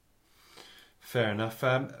 Fair enough.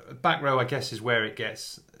 Back row, I guess, is where it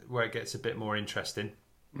gets a bit more interesting.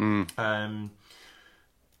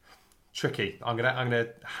 Tricky. I'm gonna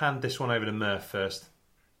hand this one over to Murph first.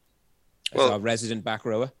 As our resident back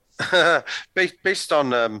rower. Based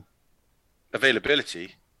on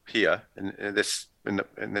availability here in this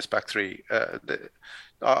back three,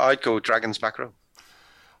 I'd go Dragons back row.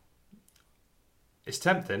 It's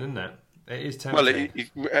tempting, isn't it? It is tempting.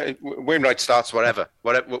 Well, Wainwright starts whatever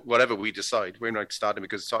we decide. Wainwright starting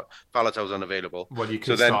because Faletau's unavailable. Well, you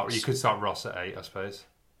could start Ross at 8, I suppose.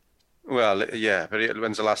 Well, yeah, but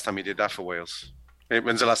when's the last time he did that for Wales?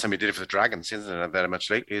 When's the last time he did it for the Dragons? Isn't it very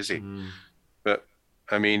much lately, is he? But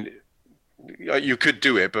I mean, you could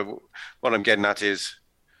do it, but what I'm getting at is.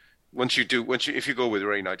 If you go with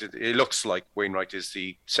Wainwright, it looks like Wainwright is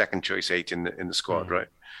the second choice 8 in the squad, right?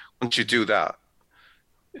 Once you do that,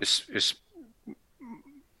 it's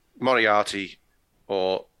Moriarty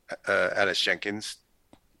or Ellis Jenkins,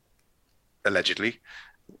 allegedly,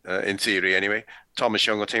 in theory anyway. Thomas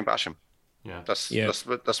Young or Tane Basham. Yeah, that's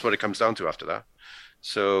what it comes down to after that.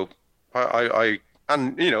 So I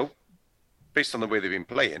based on the way they've been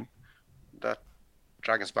playing, that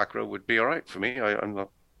Dragons back row would be all right for me.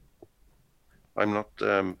 I'm not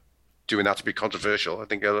doing that to be controversial. I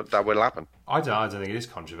think that will happen. I don't think it is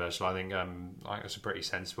controversial. I think it's a pretty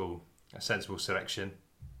sensible selection.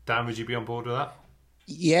 Dan, would you be on board with that?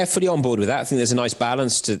 Yeah, fully on board with that. I think there's a nice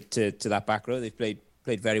balance to that back row. They've played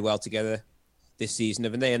very well together this season,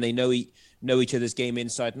 haven't they? And they know each other's game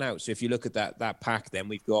inside and out. So if you look at that pack, then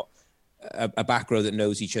we've got a back row that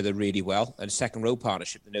knows each other really well, and a second row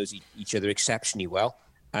partnership that knows each other exceptionally well,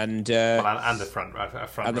 and the front row, the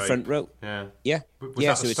front row. Yeah. Was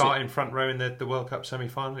that the starting front row in the World Cup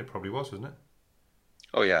semi-final? It probably was, wasn't it?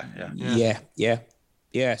 Oh yeah.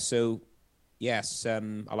 So yes,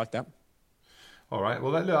 I like that. All right.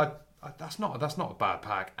 Well, look, that's not a bad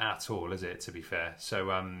pack at all, is it? To be fair,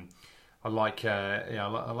 so I like I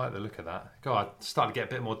like the look of that. God, I started to get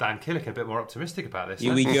a bit more Dan Killick, a bit more optimistic about this.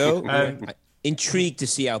 Here we go. Intrigued to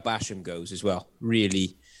see how Basham goes as well.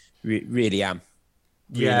 Really am.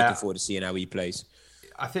 Really looking forward to seeing how he plays.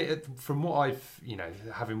 I think from what I've,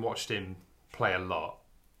 having watched him play a lot,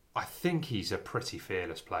 I think he's a pretty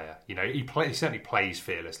fearless player. He certainly plays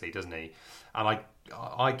fearlessly, doesn't he? And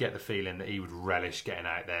I get the feeling that he would relish getting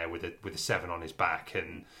out there with a 7 on his back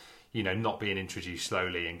and, not being introduced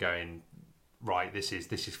slowly and going, right, this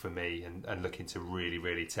is for me, and looking to really,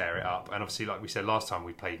 really tear it up. And obviously, like we said last time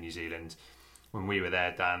we played New Zealand, when we were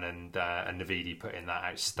there, Dan and Navidi put in that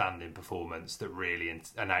outstanding performance that really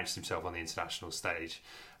announced himself on the international stage.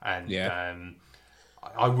 And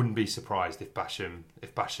I wouldn't be surprised if Basham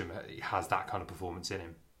has that kind of performance in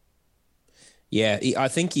him. Yeah, I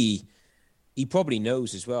think he probably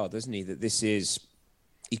knows as well, doesn't he, that he's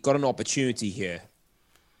got an opportunity here,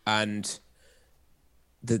 and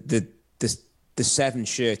the 7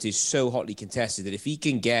 shirt is so hotly contested that if he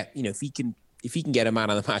can get, if he can get a man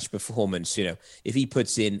of the match performance, if he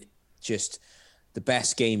puts in just the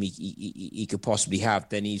best game he could possibly have,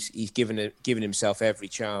 then he's given himself every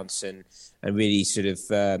chance and really sort of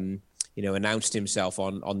announced himself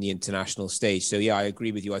on the international stage. So yeah, I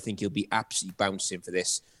agree with you. I think he'll be absolutely bouncing for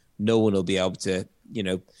this. No one will be able to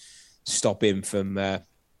stop him from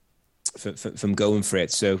going for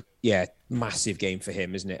it. So yeah, massive game for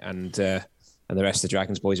him, isn't it? And the rest of the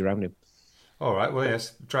Dragons boys around him. All right. Well,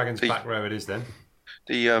 yes, Dragons back row it is then.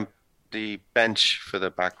 The bench for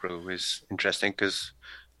the back row is interesting because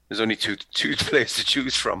there's only two players to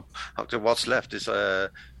choose from. After what's left is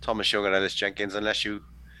Thomas Young and Ellis Jenkins, unless you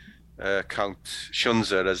count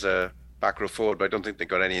Shunza as a back row forward. But I don't think they've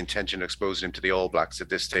got any intention of exposing him to the All Blacks at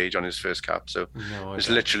this stage on his first cap. So it's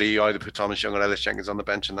literally either put Thomas Young or Ellis Jenkins on the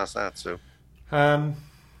bench, and that's that. So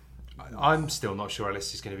I'm still not sure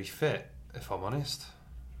Ellis is going to be fit, if I'm honest.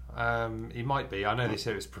 He might be. I know they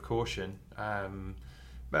said it was precaution.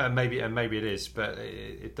 Maybe it is, but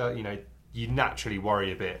it does. You naturally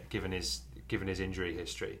worry a bit given his injury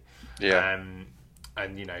history. Yeah. And I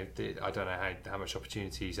don't know how much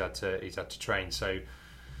opportunity he's had to train. So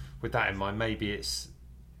with that in mind, maybe it's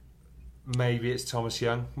Thomas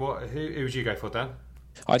Young. Who would you go for, Dan?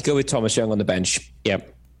 I'd go with Thomas Young on the bench. Yeah,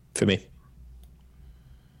 for me.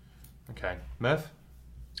 Okay, Merv.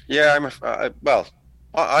 Yeah,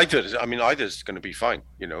 either's going to be fine.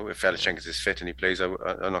 If Ellis Jenkins is fit and he plays, I'm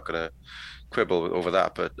not going to quibble over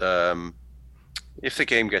that. But if the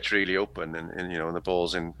game gets really open and the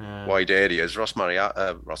ball's in wide areas,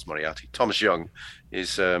 Thomas Young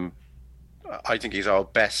is, I think he's our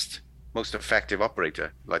best, most effective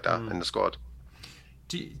operator like that in the squad.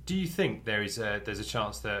 Do you think there's a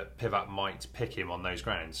chance that Pivac might pick him on those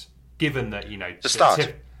grounds, given that to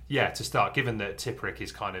start? To start, given that Tipuric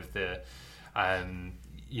is kind of the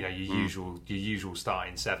your usual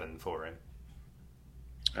starting 7 for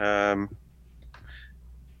him.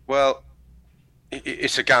 Well,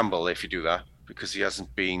 it's a gamble if you do that because he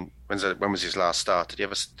hasn't been. When was his last start? Did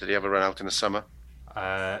he ever run out in the summer?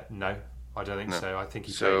 No, I don't think so. I think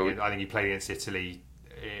he played against Italy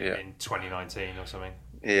in 2019 or something.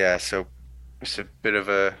 Yeah, so it's a bit of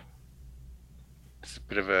a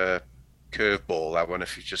curveball, that one,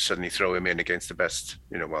 if you just suddenly throw him in against the best,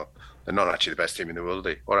 they're not actually the best team in the world,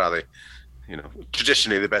 are they? Or are they?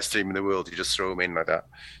 Traditionally the best team in the world, you just throw them in like that.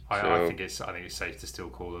 I think it's safe to still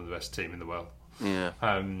call them the best team in the world. Yeah.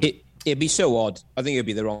 It'd be so odd. I think it'd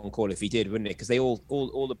be the wrong call if he did, wouldn't it? Because they all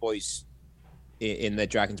the boys in the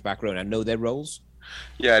Dragons back row now know their roles.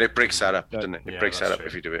 Yeah, it breaks that up, doesn't it? It breaks that up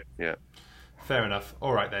if you do it. Yeah. Fair enough.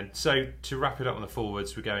 All right then. So to wrap it up on the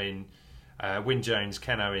forwards, we're going Wyn Jones,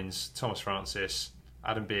 Ken Owens, Thomas Francis,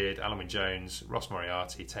 Adam Beard, Alan Wyn-Jones, Ross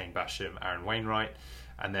Moriarty, Taine Basham, Aaron Wainwright,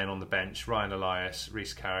 and then on the bench, Ryan Elias,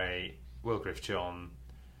 Rhys Carré, Will Griff-John,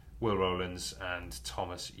 Will Rowlands, and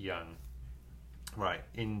Thomas Young. Right,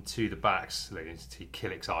 into the backs. Look, you can see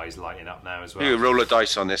Killick's eyes lighting up now as well. You roll a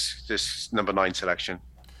dice on this number 9 selection.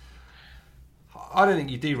 I don't think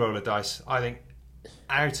you do roll a dice. I think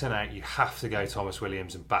out and out, you have to go Thomas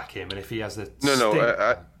Williams and back him. And if he has the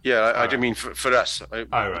I didn't mean for us.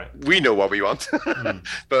 Right. We know what we want,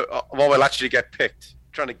 but what will actually get picked?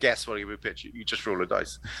 Trying to guess what he would pitch, you just roll the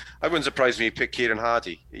dice. I wouldn't surprise me if he picked Kieran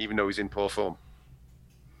Hardy, even though he's in poor form.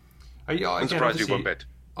 I'm surprised he one bit.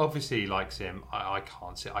 Obviously, he likes him. I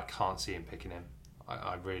can't see him picking him.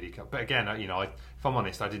 I really can't. But again, if I'm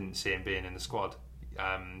honest, I didn't see him being in the squad.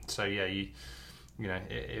 So yeah,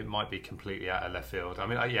 it might be completely out of left field. I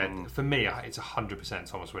mean, for me, it's 100%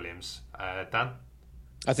 Thomas Williams. Dan?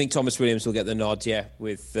 I think Thomas Williams will get the nod,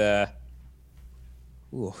 with... I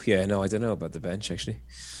don't know about the bench, actually.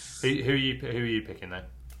 Who are you picking, then?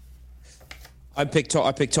 I picked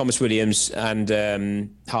Thomas Williams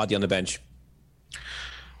and Hardy on the bench.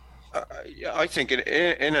 I think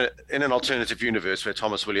in an alternative universe where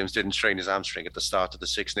Thomas Williams didn't strain his hamstring at the start of the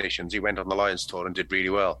Six Nations, he went on the Lions tour and did really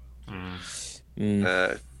well.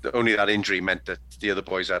 Only that injury meant that the other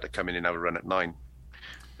boys had to come in and have a run at 9.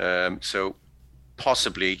 So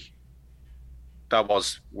possibly that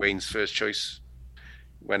was Wayne's first choice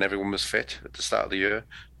when everyone was fit at the start of the year.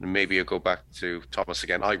 And maybe he'll go back to Thomas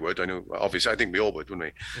again. I would. I know. Obviously, I think we all would,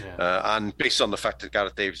 wouldn't we? Yeah. And based on the fact that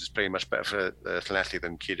Gareth Davies is playing much better for Llanelli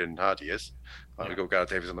than Kieran Hardy is, I would go Gareth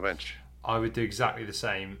Davies on the bench. I would do exactly the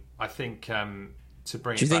same. I think to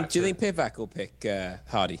bring. Do you think Pivac will pick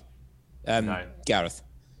Hardy? No, Gareth.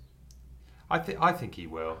 I think he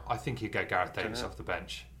will. I think he'll go Gareth Davies off the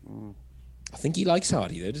bench. I think he likes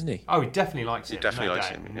Hardy though, doesn't he? Oh, he definitely likes him. He definitely likes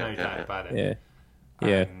him. No doubt about it. Yeah.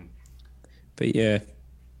 Yeah.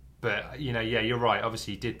 But you're right.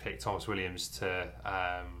 Obviously, he did pick Thomas Williams to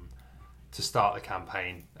start the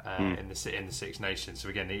campaign in the Six Nations. So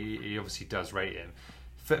again, he obviously does rate him.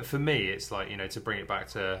 For me, it's like to bring it back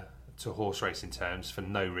to horse racing terms for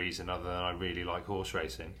no reason other than I really like horse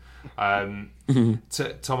racing.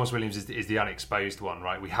 Thomas Williams is the unexposed one,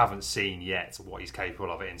 right? We haven't seen yet what he's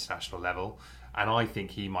capable of at international level. And I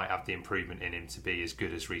think he might have the improvement in him to be as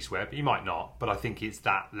good as Rhys Webb. He might not, but I think it's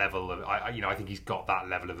that level of. I think he's got that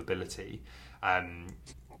level of ability.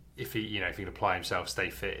 If he can apply himself, stay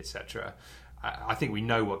fit, etc. I think we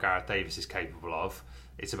know what Gareth Davies is capable of.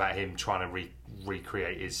 It's about him trying to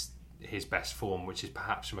recreate his best form, which is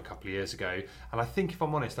perhaps from a couple of years ago. And I think, if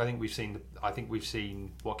I'm honest, I think we've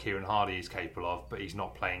seen what Kieran Hardy is capable of, but he's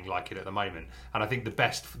not playing like it at the moment. And I think the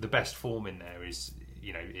best form in there is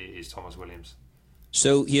Thomas Williams.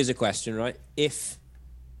 So here's a question, right? If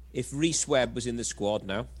Rhys Webb was in the squad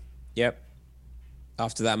now,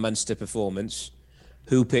 after that Munster performance,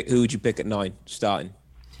 who would you pick at 9 starting?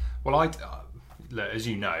 Well, as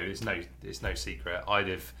you know, it's no secret. I'd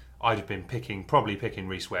have been probably picking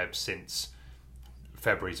Rhys Webb since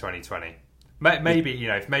February 2020.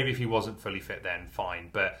 Maybe if he wasn't fully fit then,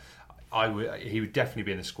 fine. But he would definitely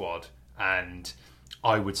be in the squad, and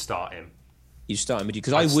I would start him. You start him, would you?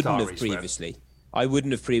 Because I wouldn't have previously. I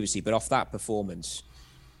wouldn't have previously, but off that performance,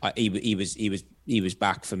 he was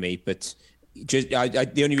back for me. But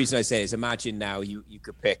the only reason I say it is, imagine now you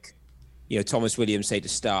could pick, Thomas Williams say to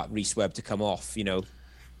start, Rhys Webb to come off.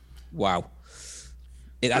 Wow.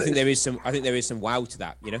 I think there is some wow to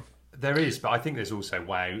that. There is, but I think there's also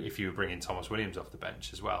wow if you were bringing Thomas Williams off the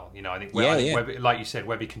bench as well. I think Webby, like you said,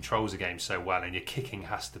 Webby controls the game so well, and your kicking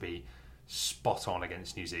has to be spot on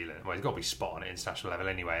against New Zealand. Well, he's got to be spot on at international level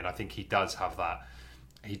anyway, and I think he does have that.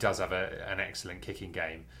 He does have an excellent kicking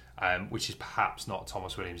game, which is perhaps not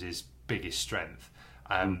Thomas Williams' biggest strength.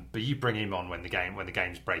 But you bring him on when the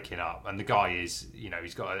game's breaking up, and the guy is,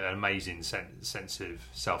 he's got an amazing sense of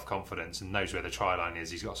self-confidence and knows where the try line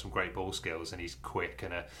is. He's got some great ball skills, and he's quick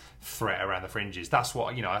and a threat around the fringes. That's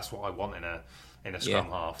what I want in a scrum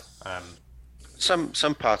half.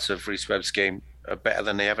 Some parts of Rhys Webb's game are better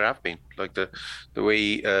than they ever have been. Like the way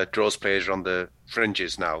he draws players on the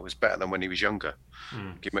fringes now is better than when he was younger.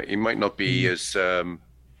 He might not be as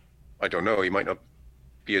I don't know. He might not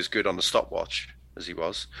be as good on the stopwatch as he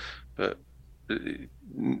was, but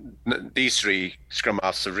these 3 scrum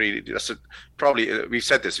halves are really. Probably we've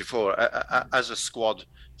said this before. As a squad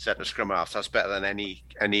set of scrum halves, that's better than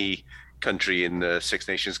any country in the Six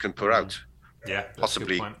Nations can put out. Yeah,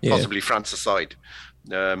 possibly France aside.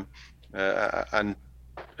 But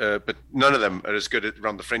none of them are as good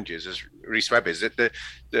around the fringes as Rhys Webb is.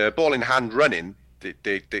 The ball in hand running,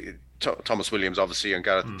 Thomas Williams obviously and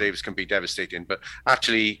Gareth Davies can be devastating, but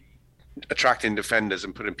actually attracting defenders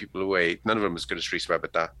and putting people away, none of them as good as Rhys Webb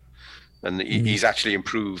at that. And he's actually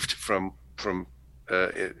improved from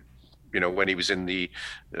when he was in the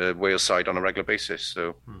Wales side on a regular basis.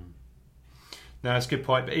 So. No, that's a good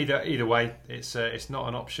point. But either way, it's not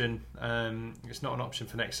an option. It's not an option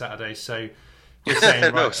for next Saturday. So We're saying,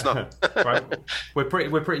 right, No, it's not. Right, we're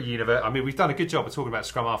pretty universal. I mean, we've done a good job of talking about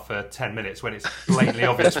scrum half for 10 minutes when it's blatantly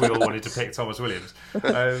obvious we all wanted to pick Thomas Williams.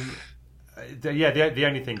 The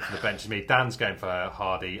only thing for the bench is me. Dan's going for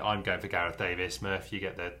Hardy. I'm going for Gareth Davis. Murph, you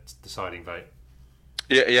get the deciding vote.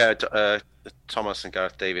 Thomas and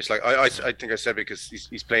Gareth Davis. Like I think I said because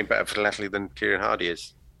he's playing better for Letley than Kieran Hardy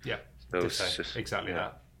is. Yeah, so exactly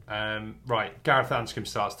that. Right, Gareth Anscombe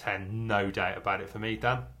starts 10, no doubt about it for me.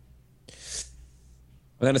 Dan?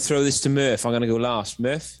 I'm going to throw this to Murph. I'm going to go last.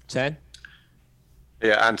 Murph, 10?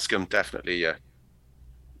 Yeah, Anscombe, definitely, yeah.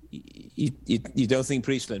 You don't think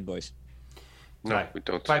Priestland, boys? No, we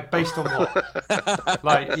don't. Based on what?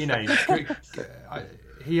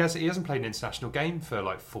 He hasn't played an international game for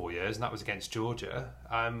like 4 years, and that was against Georgia.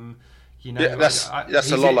 That's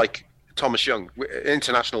a lot like Thomas Young,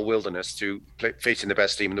 international wilderness to facing the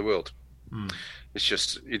best team in the world. It's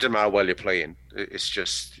just, it doesn't matter how well you're playing. It's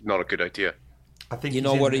just not a good idea. I think you're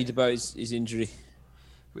not worried about his injury.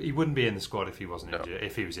 He wouldn't be in the squad if he wasn't injured.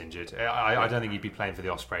 If he was injured, I don't think he'd be playing for the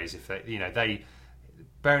Ospreys. If they,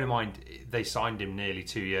 bearing in mind they signed him nearly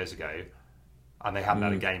 2 years ago, and they hadn't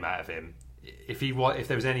had a game out of him. If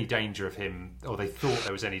there was any danger of him, or they thought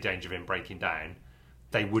there was any danger of him breaking down,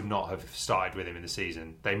 they would not have started with him in the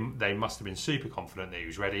season. They must have been super confident that he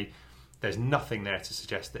was ready. There's nothing there to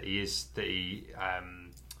suggest that he's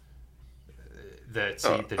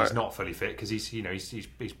not fully fit, because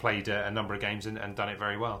he's played a number of games and done it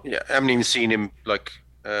very well. Yeah, I haven't even seen him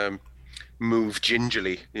move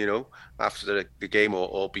gingerly, after the game,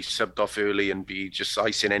 or be subbed off early and be just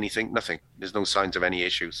icing anything. Nothing. There's no signs of any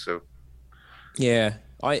issues. So. Yeah,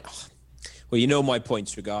 well, my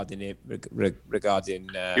points regarding it. Regarding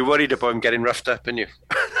you're worried about him getting roughed up, aren't you?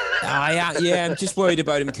 I'm just worried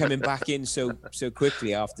about him coming back in so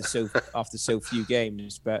quickly after so few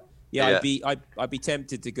games. But I'd be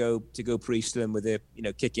tempted to go Priestland with a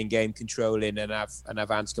kicking game, controlling, and have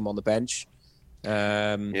Anscombe on the bench.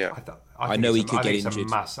 I know he could get injured.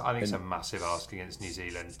 I think it's a massive ask against New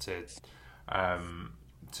Zealand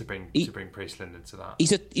to bring Priestland into that.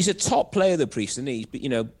 He's a top player, the Priestland. But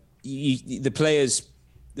the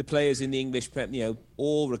players in the English,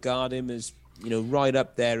 all regard him as right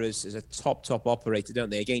up there as a top operator,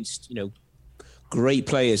 don't they? Against great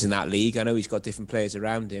players in that league. I know he's got different players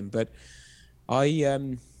around him, but I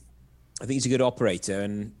think he's a good operator.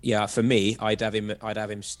 And for me, I'd have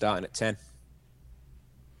him starting at 10.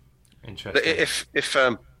 Interesting. If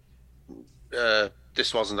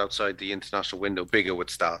this wasn't outside the international window, Biggar would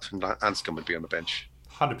start and Anscombe would be on the bench.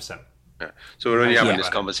 100%. Yeah. So we're only having this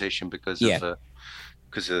conversation because of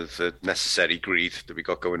the necessary greed that we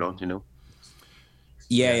got going on,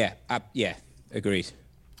 Yeah, agreed.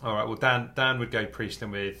 All right. Well, Dan would go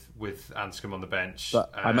Priestland with Anscombe on the bench.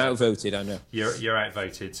 But I'm outvoted, I know. You're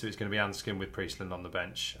outvoted, so it's going to be Anscombe with Priestland on the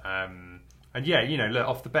bench. Look,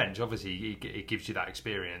 off the bench, obviously it gives you that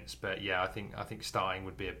experience. But I think starting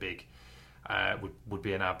would be a big, would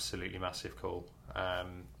be an absolutely massive call.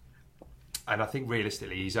 And I think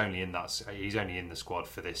realistically, he's only in the squad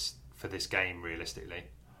for this game. Realistically,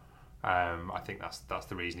 I think that's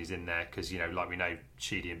the reason he's in there, because like we know,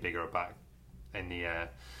 Sheedy and Biggar are back in the.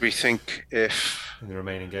 We think in the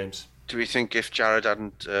remaining games. Do we think if Jared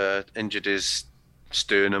hadn't injured his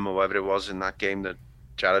sternum or whatever it was in that game, that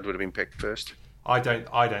Jared would have been picked first? I don't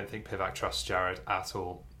think Pivac trusts Jared at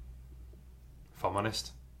all, if I'm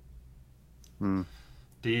honest. Do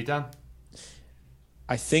you, Dan?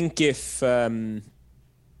 I think if it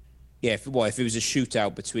was a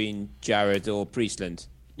shootout between Jared or Priestland.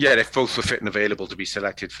 Yeah, if both were fit and available to be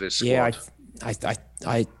selected for this squad.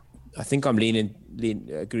 Yeah, I think I'm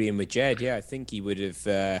agreeing with Jed. Yeah, I think he would have,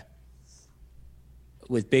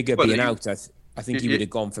 with Biggar being out, I think he would have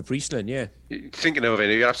gone for Priestland. Yeah. Thinking of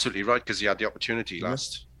it, you're absolutely right, because he had the opportunity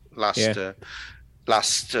last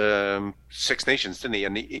Six Nations, didn't he?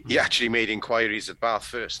 And he actually made inquiries at Bath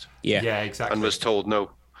first. Yeah, exactly. And was told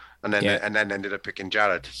no, and then ended up picking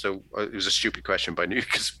Jared. So it was a stupid question by New,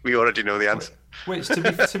 because we already know the answer. Which,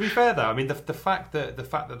 to be fair though, I mean the fact that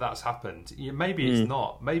that's happened, maybe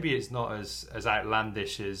it's not as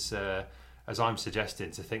outlandish as I'm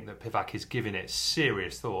suggesting, to think that Pivac is giving it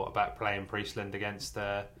serious thought about playing Priestland against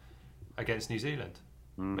New Zealand.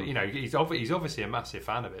 But he's obviously a massive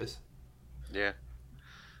fan of his.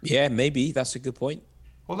 Yeah, maybe that's a good point.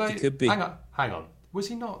 Although it could be. Hang on. Was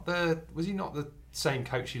he not the same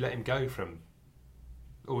coach you let him go from,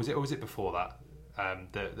 or was it before that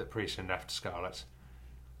that Priestland left Scarlets?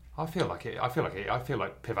 I feel like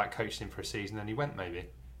Pivac coached him for a season and he went, maybe.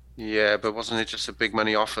 Yeah, but wasn't it just a big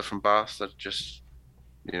money offer from Bath that just,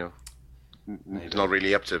 not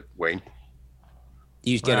really up to Wayne?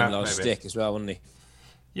 He was getting a lot of maybe. stick as well, wasn't he?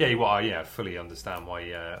 Yeah, well, I fully understand why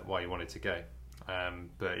he wanted to go.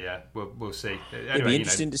 But yeah, we'll see. Anyway, It'd be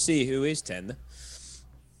interesting to see who is 10. Though.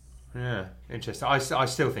 Yeah, interesting. I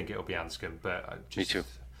still think it'll be Anscombe, but just Me too.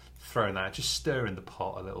 Throwing that, just stirring the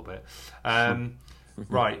pot a little bit.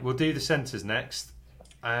 Right, we'll do the centres next.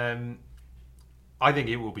 I think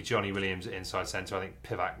it will be Johnny Williams at inside centre. I think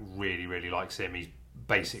Pivac really, really likes him. He's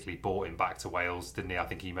basically brought him back to Wales, didn't he? I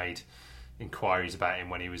think he made inquiries about him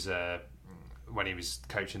when he was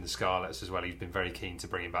coaching the Scarlets as well. He's been very keen to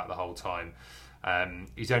bring him back the whole time.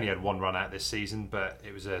 He's only had one run out this season, but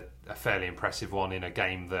it was a fairly impressive one in a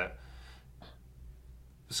game that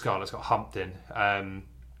the Scarlets got humped in.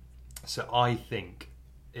 So I think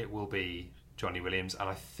it will be Johnny Williams, and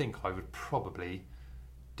I think I would probably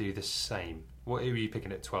do the same. Who are you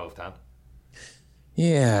picking at 12, Dan?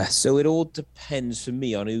 Yeah, so it all depends for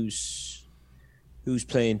me on who's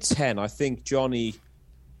playing 10. I think Johnny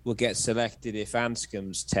will get selected if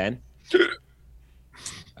Anscombe's 10.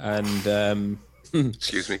 And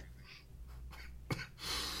Excuse me.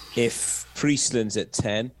 If Priestland's at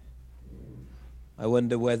 10, I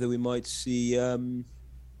wonder whether we might see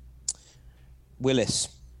Willis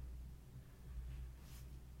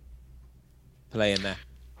playing there.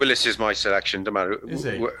 Willis is my selection. No matter. Is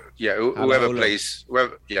he? Whoever plays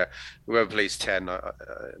 10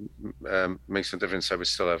 makes no difference. I would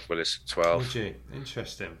still have Willis at 12. Would you?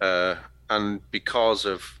 Interesting. And because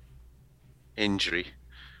of injury,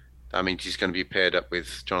 that means he's going to be paired up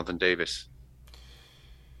with Jonathan Davis.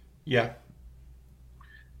 Yeah.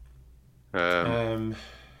 He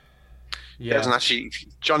hasn't actually.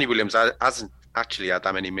 Johnny Williams hasn't actually had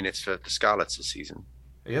that many minutes for the Scarlets this season.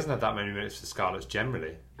 He hasn't had that many minutes for Scarlets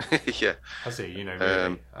generally. Yeah. Has he?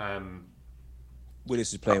 Really.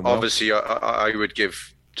 Willis is playing well. Obviously, I would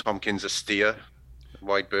give Tompkins a steer,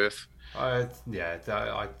 wide berth. Ben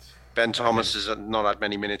Thomas has not had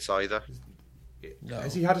many minutes either. No.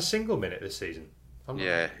 Has he had a single minute this season?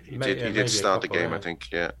 He did start the game, I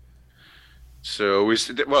think. Yeah. So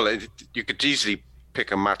you could easily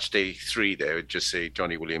pick a match day 3 there. Would just say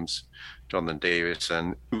Johnny Williams, Jonathan Davis,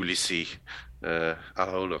 and Ulysses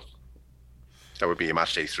Alaholo. That would be a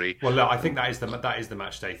match day 3. Well, look, I think that is the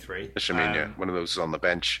match day 3. One of those is on the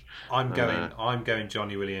bench. I'm going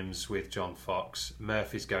Johnny Williams with John Fox.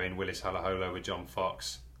 Murphy's going Willis Alaholo with John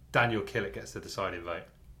Fox. Daniel Killett gets the deciding vote.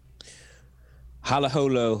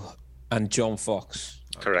 Alaholo and John Fox.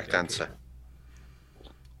 Correct answer.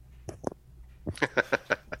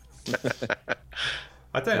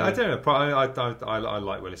 I don't know. I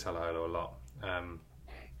like Willis Alaholo a lot.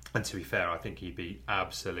 And to be fair, I think he'd be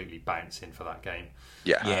absolutely bouncing for that game.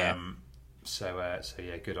 Yeah. So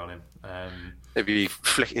yeah, good on him. Maybe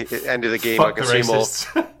end of the game, I can see them all.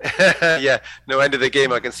 End of the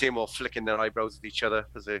game, I can see them all flicking their eyebrows at each other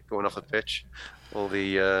as they're going off the pitch. All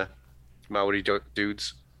the Maori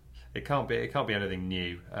dudes. It can't be anything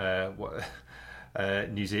new.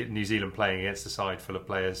 New Zealand playing against a side full of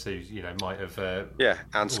players who might have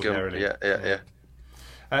Anscombe.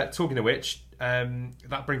 Yeah. Talking of which,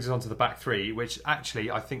 that brings us on to the back 3, which actually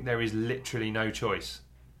I think there is literally no choice.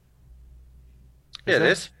 It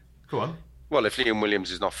is. Go on. Well, if Liam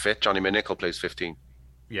Williams is not fit, Johnny McNichol plays 15.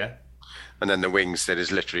 Yeah. And then the wings, there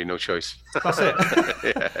is literally no choice. That's it.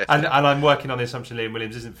 And I'm working on the assumption Liam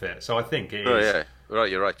Williams isn't fit, so I think it is. Oh yeah,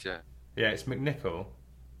 right. You're right. Yeah. Yeah, it's McNichol,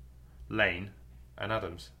 Lane, and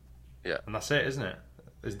Adams. Yeah. And that's it, isn't it?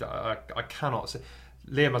 I cannot say.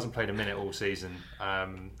 Liam hasn't played a minute all season.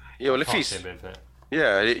 If he's fit.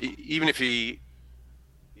 Yeah, even if he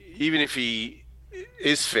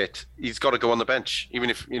is fit, he's got to go on the bench. Even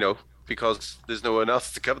if because there's no one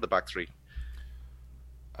else to cover the back 3.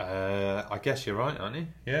 I guess you're right, aren't you?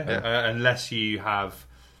 Yeah. Unless you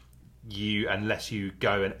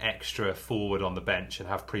go an extra forward on the bench and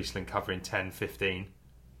have Priestland covering 10-15.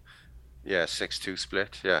 Yeah, 6-2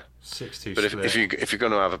 split. Yeah, 6-2. But split. if you're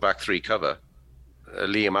going to have a back 3 cover,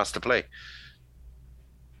 Liam has to play.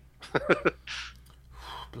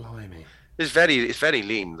 Blimey. It's very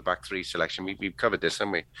lean, the back 3 selection. We've covered this,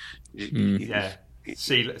 haven't we? Yeah.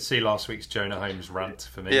 See last week's Jonah Holmes rant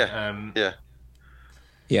for me. Yeah.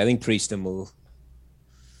 Yeah, I think Priestland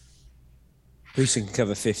can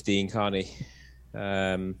cover 15, can't he?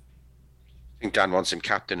 I think Dan wants him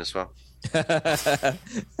captain as well.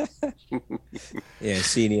 Yeah,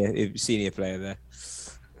 senior player there.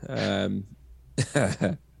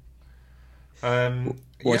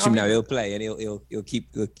 Watch him now. He'll play and he'll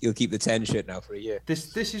keep the 10 shirt now for a year.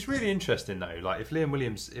 This is really interesting though. Like if Liam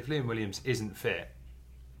Williams isn't fit,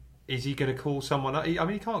 is he going to call someone up? He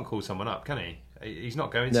can't call someone up, can he? He's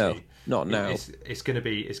not going No, to. not now. It's going to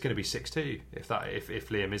be 6-2 if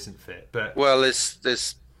Liam isn't fit. But well,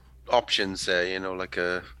 there's options there, you know, like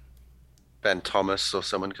a Ben Thomas or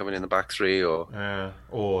someone coming in the back three, or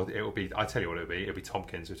it will be. I tell you what, it'll be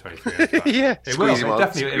Tompkins with 23. Yeah, it will.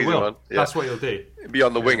 It will. Yeah. That's what he'll do. It'll be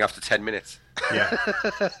on the wing after 10 minutes. Yeah,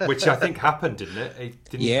 which I think happened, didn't it? He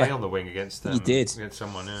didn't play on the wing against. He did against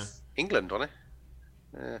someone. Yeah. England, wasn't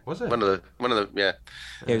it? Was it one of the? Yeah.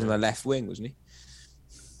 He was on the left wing, wasn't he?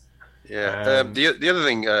 Yeah. The other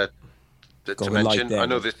thing to mention, I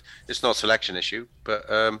know that it's not a selection issue, but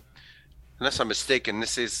unless I'm mistaken,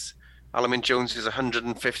 this is Alun Jones'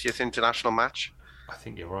 150th international match. I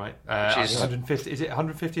think you're right. 150. Is it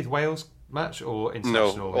 150th Wales match or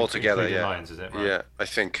international? No, altogether. Yeah. Lions, is it? Right. Yeah, I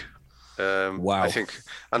think. Wow. I think,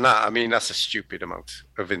 and that, I mean, that's a stupid amount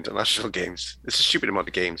of international games. It's a stupid amount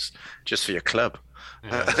of games just for your club.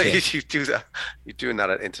 Yeah. You do that. You're doing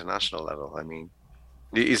that at international level. I mean,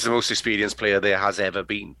 he's the most experienced player there has ever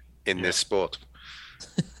been in this sport.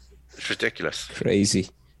 It's ridiculous. Crazy.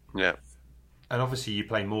 Yeah. And obviously, you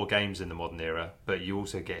play more games in the modern era, but you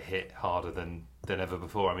also get hit harder than ever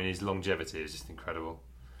before. I mean, his longevity is just incredible.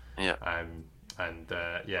 Yeah.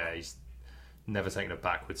 He's never taken a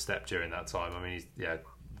backward step during that time. I mean,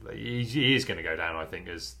 he is going to go down, I think,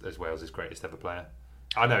 as Wales' greatest ever player.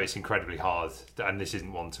 I know it's incredibly hard, and this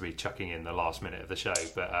isn't one to be chucking in the last minute of the show,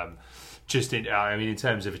 but in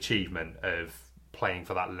terms of achievement of playing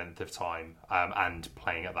for that length of time and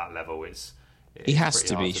playing at that level, he has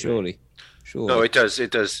to be, surely. No, it does.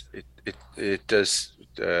 It does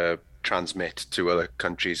transmit to other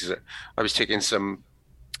countries. I was taking some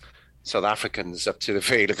South Africans up to the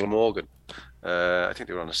Vale of Glamorgan. I think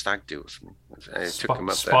they were on a stag do or something. Took them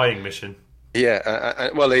up spying there. Mission. Yeah.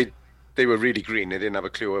 Well, they were really green. They didn't have a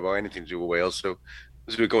clue about anything to do with Wales. So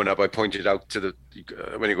as we were going up, I pointed out to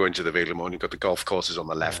when you go into the Vale of Glamorgan, you've got the golf courses on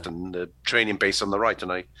the left and the training base on the right.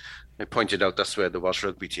 And I pointed out that's where the Welsh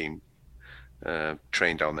rugby team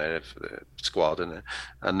trained down there for the squad. And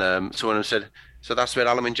so when I said, so that's where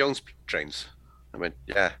Alun Jones trains. I went,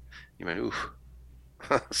 yeah. He went, ooh.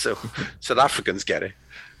 So South Africans get it.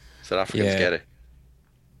 Get it.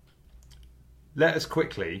 Let us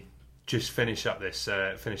quickly just finish up this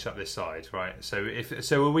side, right? So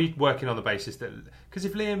are we working on the basis that, because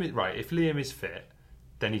if Liam is fit,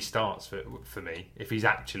 then he starts for me. If he's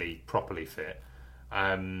actually properly fit,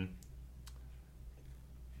 it's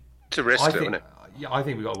a risk, isn't it? Yeah, I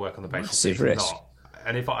think we've got to work on the basis that he's not.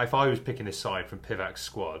 And if I was picking this side from Pivac's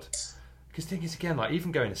squad, because the thing is, again, like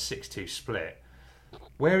even going a 6-2 split,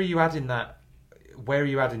 where are you adding that? Where are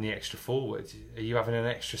you adding the extra forward? Are you having an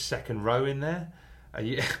extra second row in there? Are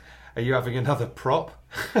you having another prop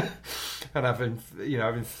and having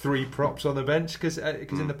three props on the bench? Because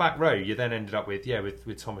in the back row you then ended up with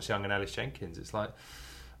Thomas Young and Ellis Jenkins. It's like,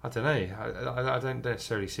 I don't know. I don't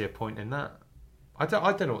necessarily see a point in that. I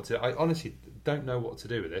don't know what to. I honestly don't know what to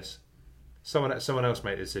do with this. Someone else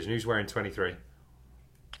made the decision. Who's wearing 23?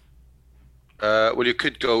 Well, you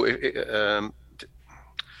could go.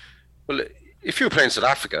 If you were playing South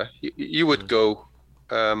Africa, you would go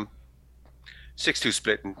 6-2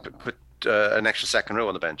 split and put an extra second row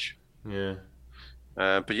on the bench. Yeah.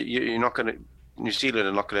 But you're not going to. New Zealand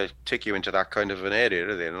are not going to take you into that kind of an area,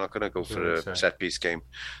 are they? They're not going to go for a set piece game.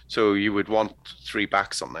 So you would want three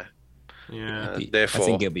backs on there. Yeah. Therefore, I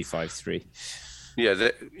think it'll be 5-3.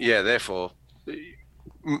 Yeah. Therefore,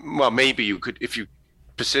 well, maybe you could, if you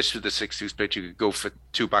persist with the 6-2 split, you could go for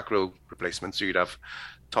two back row replacements. So you'd have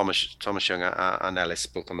Thomas Young and Ellis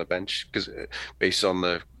both on the bench, because based on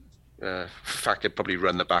the fact they'd probably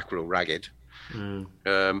run the back row ragged.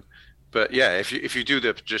 But yeah, if you do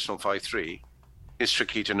the traditional 5-3, it's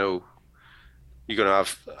tricky to know. You're going to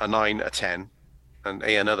have a 9, a 10, and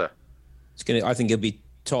another. I think it'll be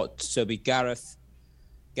taught. So it'll be Gareth,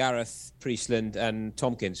 Priestland, and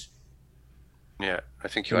Tompkins. Yeah, I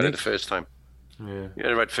think you had it the first time. Yeah, you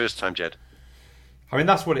had it right first time, Jed. I mean,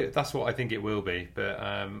 that's what I think it will be. But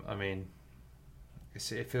I mean,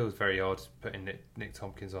 it feels very odd putting Nick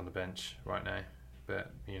Tompkins on the bench right now.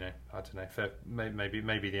 But I don't know.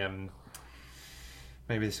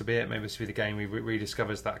 Maybe this will be it. Maybe this will be the game we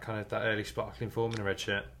rediscovers that early sparkling form in a red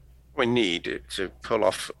shirt. We need to pull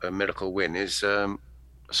off a miracle win is a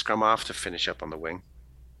scrum half to finish up on the wing.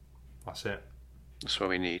 That's it. That's what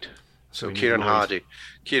we need. So Kieran Hardy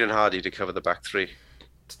to cover the back three.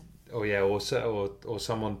 Oh yeah, or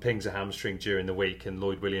someone pings a hamstring during the week and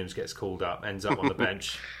Lloyd Williams gets called up, ends up on the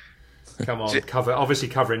bench. Come on,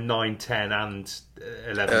 covering 9, 10 and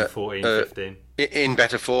 11, 14, 15. In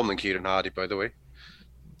better form than Kieran Hardy, by the way.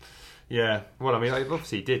 Yeah, well, I mean,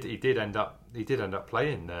 obviously he did end up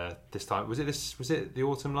playing this time. Was it the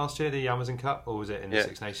autumn last year, the Amazon Cup, or was it in the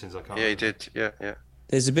Six Nations? I can't. Yeah, remember. he did. Yeah.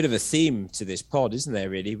 There's a bit of a theme to this pod, isn't there?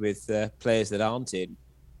 Really, with players that aren't in.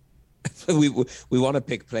 we want to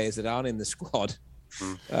pick players that aren't in the squad.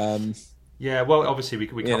 Yeah, well, obviously we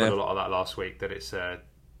covered a lot of that last week. That it's I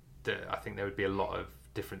think there would be a lot of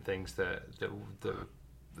different things that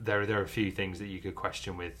there are a few things that you could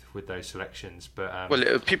question with those selections,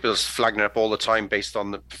 but people's flagging up all the time based on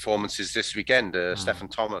the performances this weekend. Stephen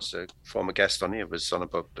Thomas, a former guest on here, was on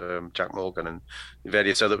about Jack Morgan and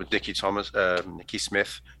various other Nicky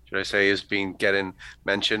Smith, should I say, has been getting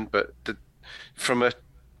mentioned. But from a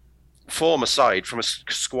form aside, from a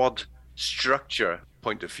squad structure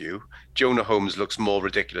point of view, Jonah Holmes looks more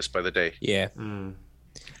ridiculous by the day. Yeah.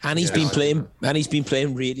 And he's been playing. And he's been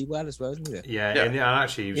playing really well as well, hasn't he? Yeah. And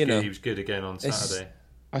actually, he was good. He was good again on Saturday.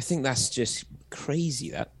 I think that's just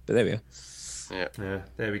crazy. But there we are. Yeah.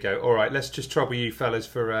 There we go. All right, let's just trouble you fellas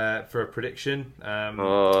for a prediction. I'm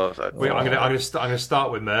going to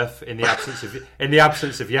start with Murph in the absence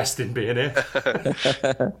of Yestin being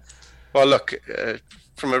here. Well, look,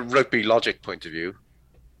 from a rugby logic point of view,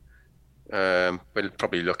 we're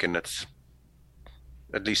probably looking at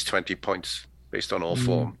least 20 points based on all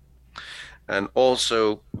form. And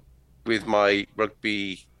also, with my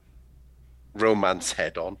rugby romance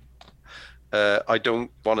head on, I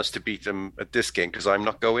don't want us to beat them at this game because I'm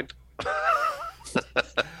not going.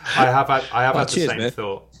 I have had the same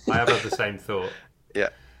thought. I have had the same thought. Yeah.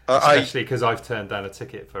 Especially because I've turned down a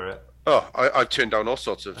ticket for it. Oh, I've turned down all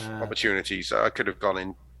sorts of opportunities. I could have gone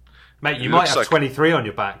in. Mate, you might have 23 on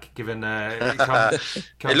your back, given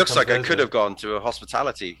it looks like I could have gone to a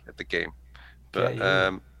hospitality at the game. But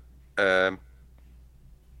I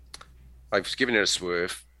was giving it a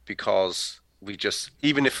swerve because we just,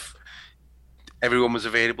 even if everyone was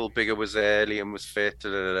available, Bigger was there, Liam was fit,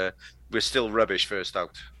 we're still rubbish first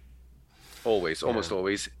out. Almost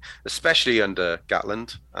always, especially under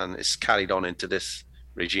Gatland, and it's carried on into this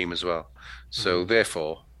regime as well. So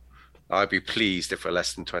therefore, I'd be pleased if we're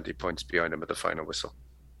less than 20 points behind them at the final whistle.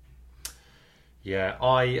 Yeah,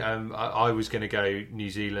 I was going to go New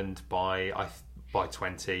Zealand by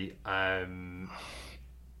 20. I'm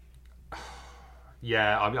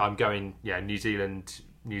going New Zealand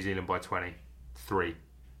by 23.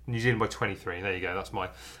 New Zealand by 23. There you go. That's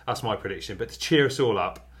my prediction. But to cheer us all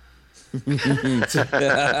up, to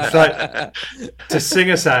sing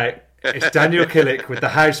us out, it's Daniel Killick with the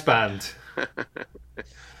house band.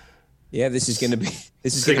 Yeah, this is going to be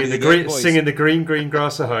singing the green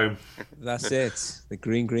grass of home. That's it, the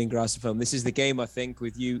green grass of home. This is the game, I think,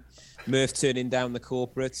 with you, Murph, turning down the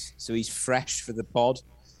corporate, so he's fresh for the pod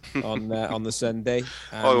on the Sunday.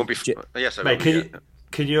 I won't be. Yes, I will. Mate,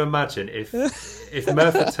 can you imagine if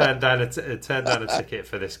Murph had turned down a ticket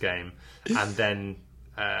for this game, and then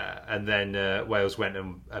Wales went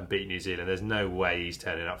and beat New Zealand? There's no way he's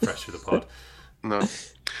turning up fresh for the pod. No.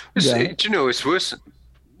 Do you know it's worse?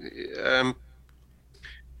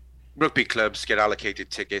 Rugby clubs get allocated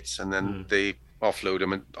tickets and then they offload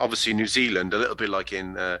them, and obviously New Zealand, a little bit like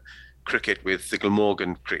in cricket with the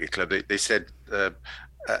Glamorgan Cricket Club, they said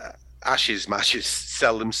Ashes matches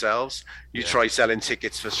sell themselves. You try selling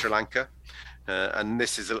tickets for Sri Lanka, and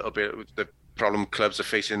this is a little bit the problem clubs are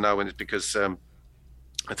facing now, and it's because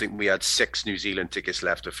I think we had 6 New Zealand tickets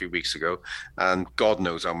left a few weeks ago, and God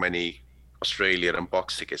knows how many Australia and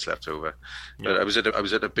box tickets left over. But I was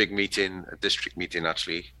at a big meeting, a district meeting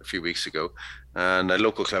actually, a few weeks ago, and a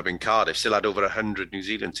local club in Cardiff still had over 100 New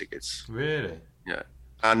Zealand tickets. Really? Yeah.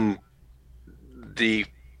 And the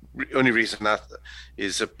only reason that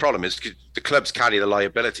is a problem is the clubs carry the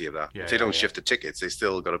liability of that. If they don't shift the tickets, they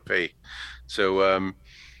still got to pay. So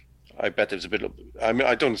I bet there's a bit of, I mean,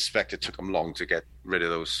 I don't expect it took them long to get rid of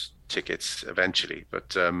those tickets eventually,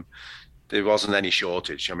 but there wasn't any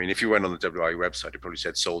shortage. I mean, if you went on the WI website, it probably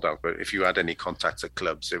said sold out, but if you had any contacts at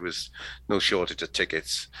clubs, there was no shortage of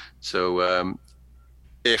tickets. So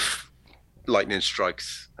if lightning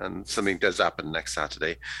strikes and something does happen next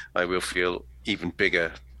Saturday, I will feel an even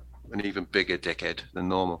bigger dickhead than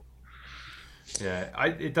normal. Yeah,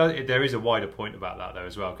 it does. There is a wider point about that though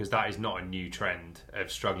as well, because that is not a new trend of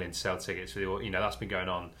struggling to sell tickets for the. That's been going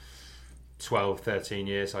on 12, 13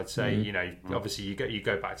 years, I'd say. Obviously you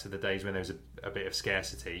go back to the days when there was a bit of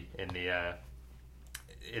scarcity in the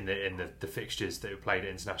fixtures that were played at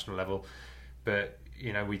international level, but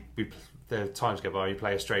we the times go by, you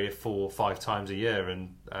play Australia 4 or 5 times a year,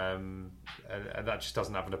 and that just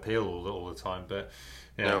doesn't have an appeal all the time. But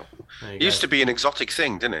no, it used to be an exotic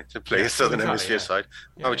thing, didn't it, to play a Southern Hemisphere side?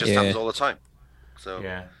 Now it just happens all the time. So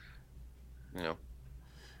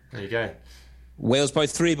There you go. Wales by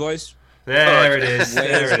 3, boys. There it is. Wales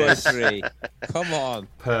There it by is. 3. Come on.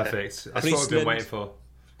 Perfect. That's what we've been waiting for.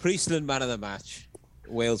 Priestland man of the match.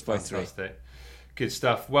 Wales by 3. Fantastic. Good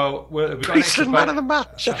stuff. Well, we've got Priestland man of the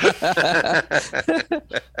match.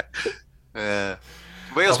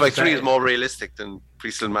 Wales by 3 is more realistic than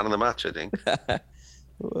Priestland man of the match, I think.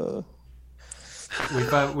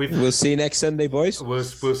 We'll see you next Sunday, boys. We'll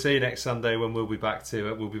see you next Sunday when we'll be back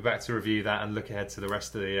to review that and look ahead to the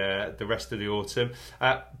rest of the autumn.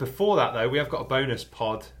 Before that, though, we have got a bonus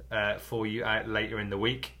pod for you out later in the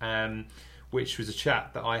week, which was a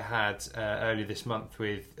chat that I had earlier this month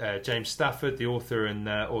with James Stafford, the author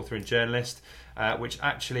and journalist, which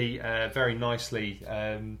actually very nicely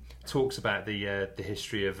talks about the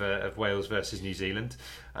history of Wales versus New Zealand.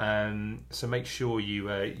 So make sure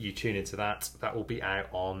you tune into that. That will be out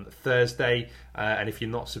on Thursday. And if you're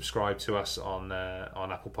not subscribed to us on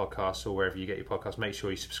Apple Podcasts or wherever you get your podcasts, make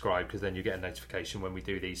sure you subscribe, because then you get a notification when we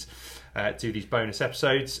do these bonus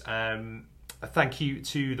episodes. A thank you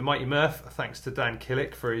to the Mighty Murph. Thanks to Dan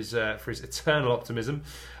Killick for his eternal optimism,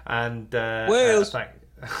 and Wales.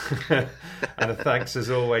 And a thanks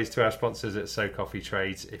as always to our sponsors at So Coffee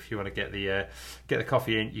Trades. If you want to get the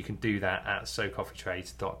coffee in, you can do that at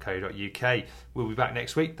socoffeetrades.co.uk. We'll be back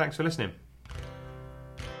next week. Thanks for listening.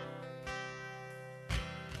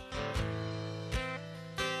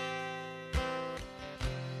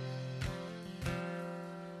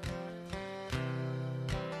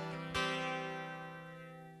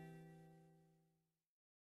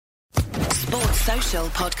 Sports Social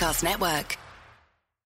Podcast Network.